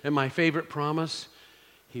is. And my favorite promise,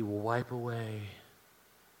 he will wipe away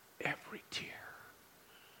every tear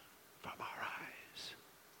from our eyes.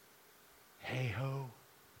 Hey ho.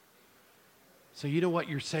 So you know what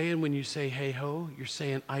you're saying when you say hey ho? You're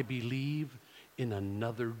saying, I believe in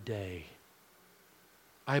another day.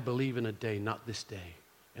 I believe in a day, not this day.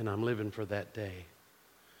 And I'm living for that day.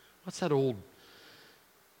 What's that old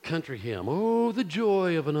country hymn? Oh, the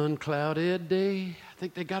joy of an unclouded day. I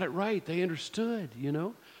think they got it right. They understood,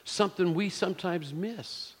 something we sometimes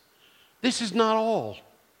miss. This is not all.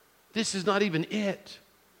 This is not even it.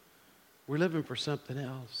 We're living for something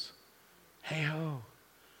else. Hey ho.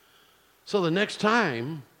 So the next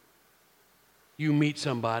time you meet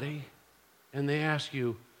somebody and they ask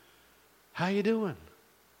you, how you doing?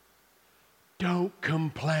 Don't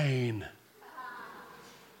complain.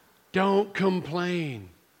 Don't complain.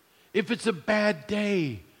 If it's a bad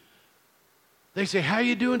day, They say, how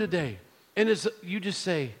you doing today? And you just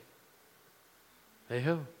say, hey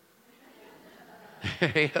ho.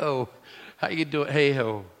 Hey ho. How you doing? Hey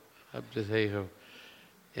ho. I'm just hey ho.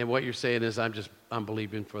 And what you're saying is I'm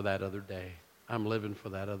believing for that other day. I'm living for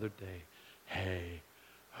that other day. Hey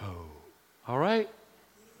ho. All right?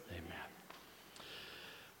 Amen.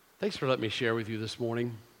 Thanks for letting me share with you this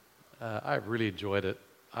morning. I've really enjoyed it.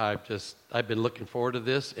 I've been looking forward to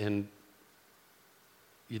this, and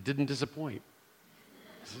you didn't disappoint.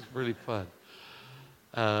 This is really fun.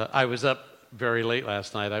 I was up very late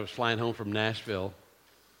last night. I was flying home from Nashville,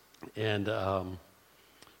 and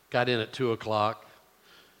got in at 2 o'clock.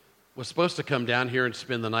 Was supposed to come down here and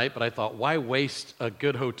spend the night, but I thought, why waste a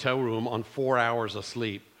good hotel room on 4 hours of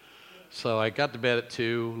sleep? So I got to bed at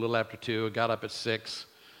 2, a little after 2. I got up at 6,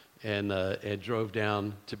 and drove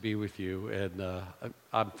down to be with you. And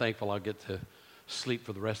I'm thankful I'll get to sleep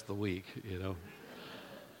for the rest of the week, you know.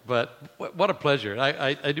 But what a pleasure.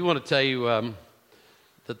 I do want to tell you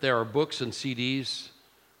that there are books and CDs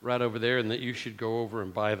right over there, and that you should go over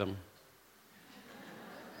and buy them.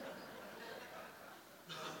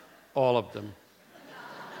 All of them.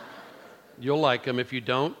 You'll like them. If you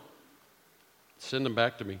don't, send them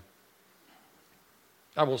back to me.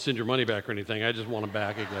 I won't send your money back or anything. I just want them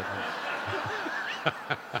back again.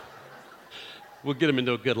 We'll get them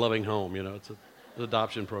into a good, loving home. You know, it's an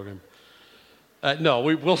adoption program. No,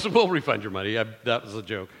 we'll refund your money. That was a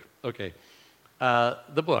joke. Okay.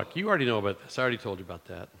 The book. You already know about this. I already told you about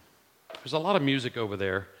that. There's a lot of music over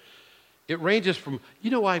there. It ranges from,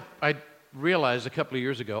 I realized a couple of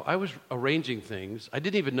years ago, I was arranging things. I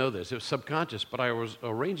didn't even know this. It was subconscious, but I was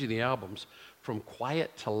arranging the albums from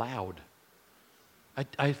quiet to loud.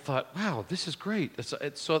 I thought, wow, this is great.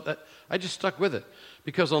 So that I just stuck with it,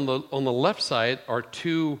 because on the left side are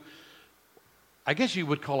two, I guess you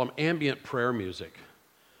would call them ambient prayer music.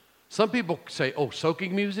 Some people say, oh,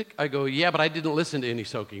 soaking music? I go, yeah, but I didn't listen to any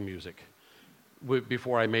soaking music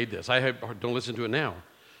before I made this. I don't listen to it now.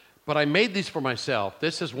 But I made these for myself.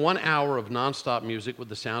 This is 1 hour of nonstop music with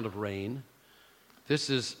the sound of rain. This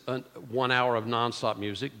is 1 hour of nonstop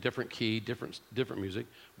music, different key, different music,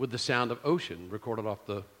 with the sound of ocean, recorded off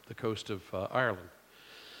the coast of Ireland.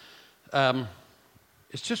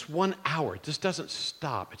 It's just 1 hour. It just doesn't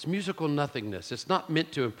stop. It's musical nothingness. It's not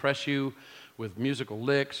meant to impress you with musical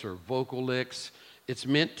licks or vocal licks. It's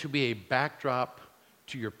meant to be a backdrop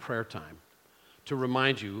to your prayer time, to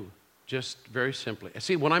remind you just very simply.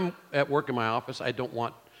 See, when I'm at work in my office, I don't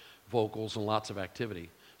want vocals and lots of activity.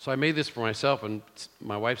 So I made this for myself, and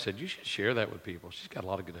my wife said, you should share that with people. She's got a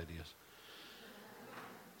lot of good ideas.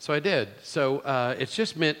 So I did. So it's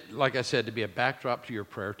just meant, like I said, to be a backdrop to your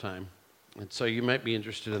prayer time. And so you might be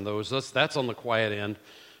interested in those. That's on the quiet end.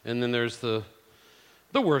 And then there's the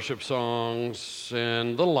worship songs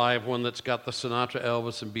and the live one that's got the Sinatra,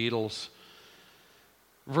 Elvis, and Beatles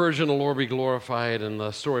version of Lord Be Glorified, and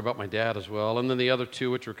the story about my dad as well. And then the other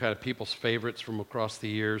two, which are kind of people's favorites from across the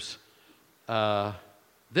years.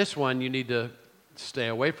 This one you need to stay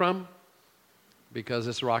away from, because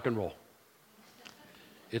it's rock and roll.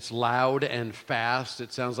 It's loud and fast.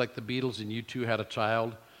 It sounds like the Beatles and U2 had a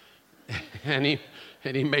child. and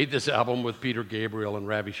he made this album with Peter Gabriel and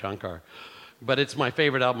Ravi Shankar. But it's my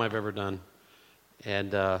favorite album I've ever done.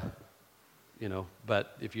 And,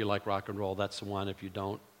 but if you like rock and roll, that's the one. If you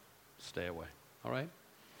don't, stay away. All right?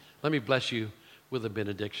 Let me bless you with a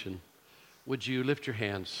benediction. Would you lift your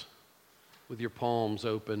hands with your palms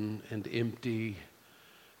open and empty?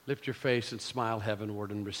 Lift your face and smile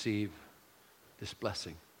heavenward and receive this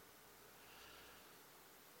blessing.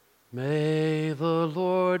 May the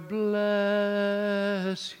Lord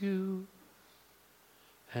bless you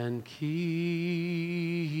and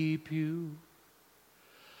keep you.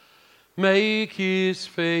 Make his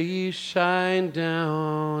face shine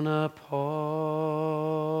down upon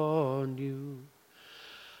you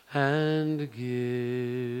and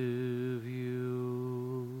give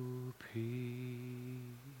you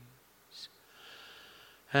peace,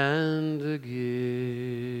 and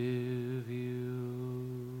give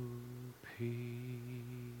you peace.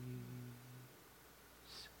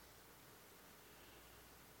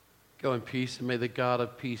 Go in peace, and may the God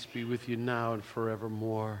of peace be with you now and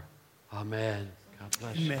forevermore. Amen. God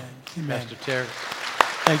bless you. Amen. Amen. Pastor Terry.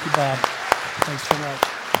 Thank you, Bob. Thanks so much.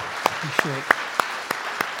 Appreciate it.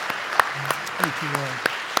 Thank you, Lord.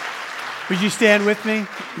 Would you stand with me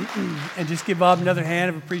and just give Bob another hand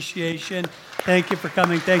of appreciation? Thank you for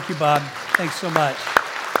coming. Thank you, Bob. Thanks so much.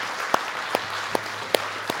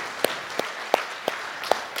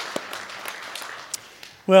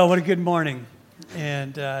 Well, what a good morning.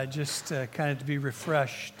 And just kind of to be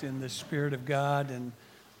refreshed in the Spirit of God and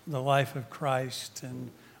the life of Christ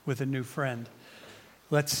and with a new friend.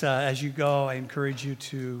 Let's, as you go, I encourage you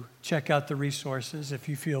to check out the resources. If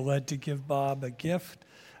you feel led to give Bob a gift,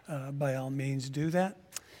 by all means do that.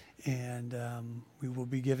 And we will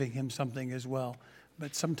be giving him something as well.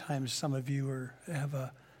 But sometimes some of you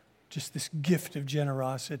have just this gift of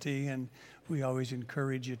generosity, and we always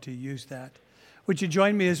encourage you to use that. Would you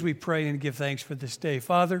join me as we pray and give thanks for this day?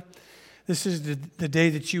 Father, this is the day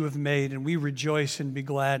that you have made, and we rejoice and be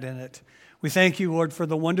glad in it. We thank you, Lord, for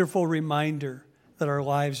the wonderful reminder that our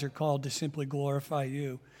lives are called to simply glorify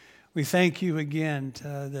you. We thank you again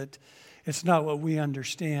that it's not what we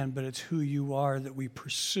understand, but it's who you are that we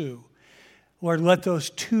pursue. Lord, let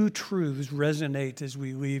those two truths resonate as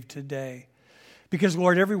we leave today. Because,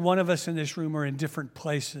 Lord, every one of us in this room are in different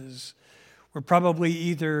places. We're probably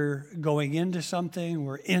either going into something,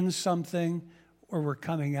 we're in something, or we're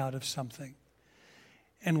coming out of something.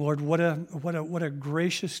 And, Lord, what a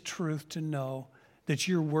gracious truth to know that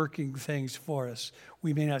you're working things for us.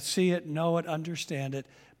 We may not see it, know it, understand it,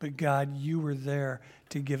 but God, you were there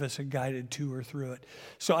to give us a guided tour through it.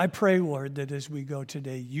 So I pray, Lord, that as we go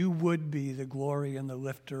today, you would be the glory and the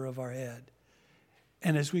lifter of our head.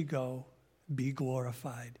 And as we go, be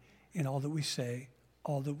glorified in all that we say,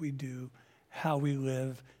 all that we do, how we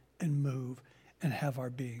live and move and have our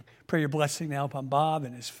being. Pray your blessing now upon Bob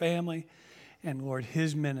and his family and, Lord,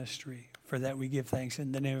 his ministry. For that we give thanks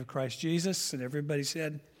in the name of Christ Jesus. And everybody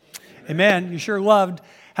said, amen. You're sure loved.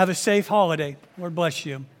 Have a safe holiday. Lord bless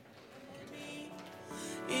you.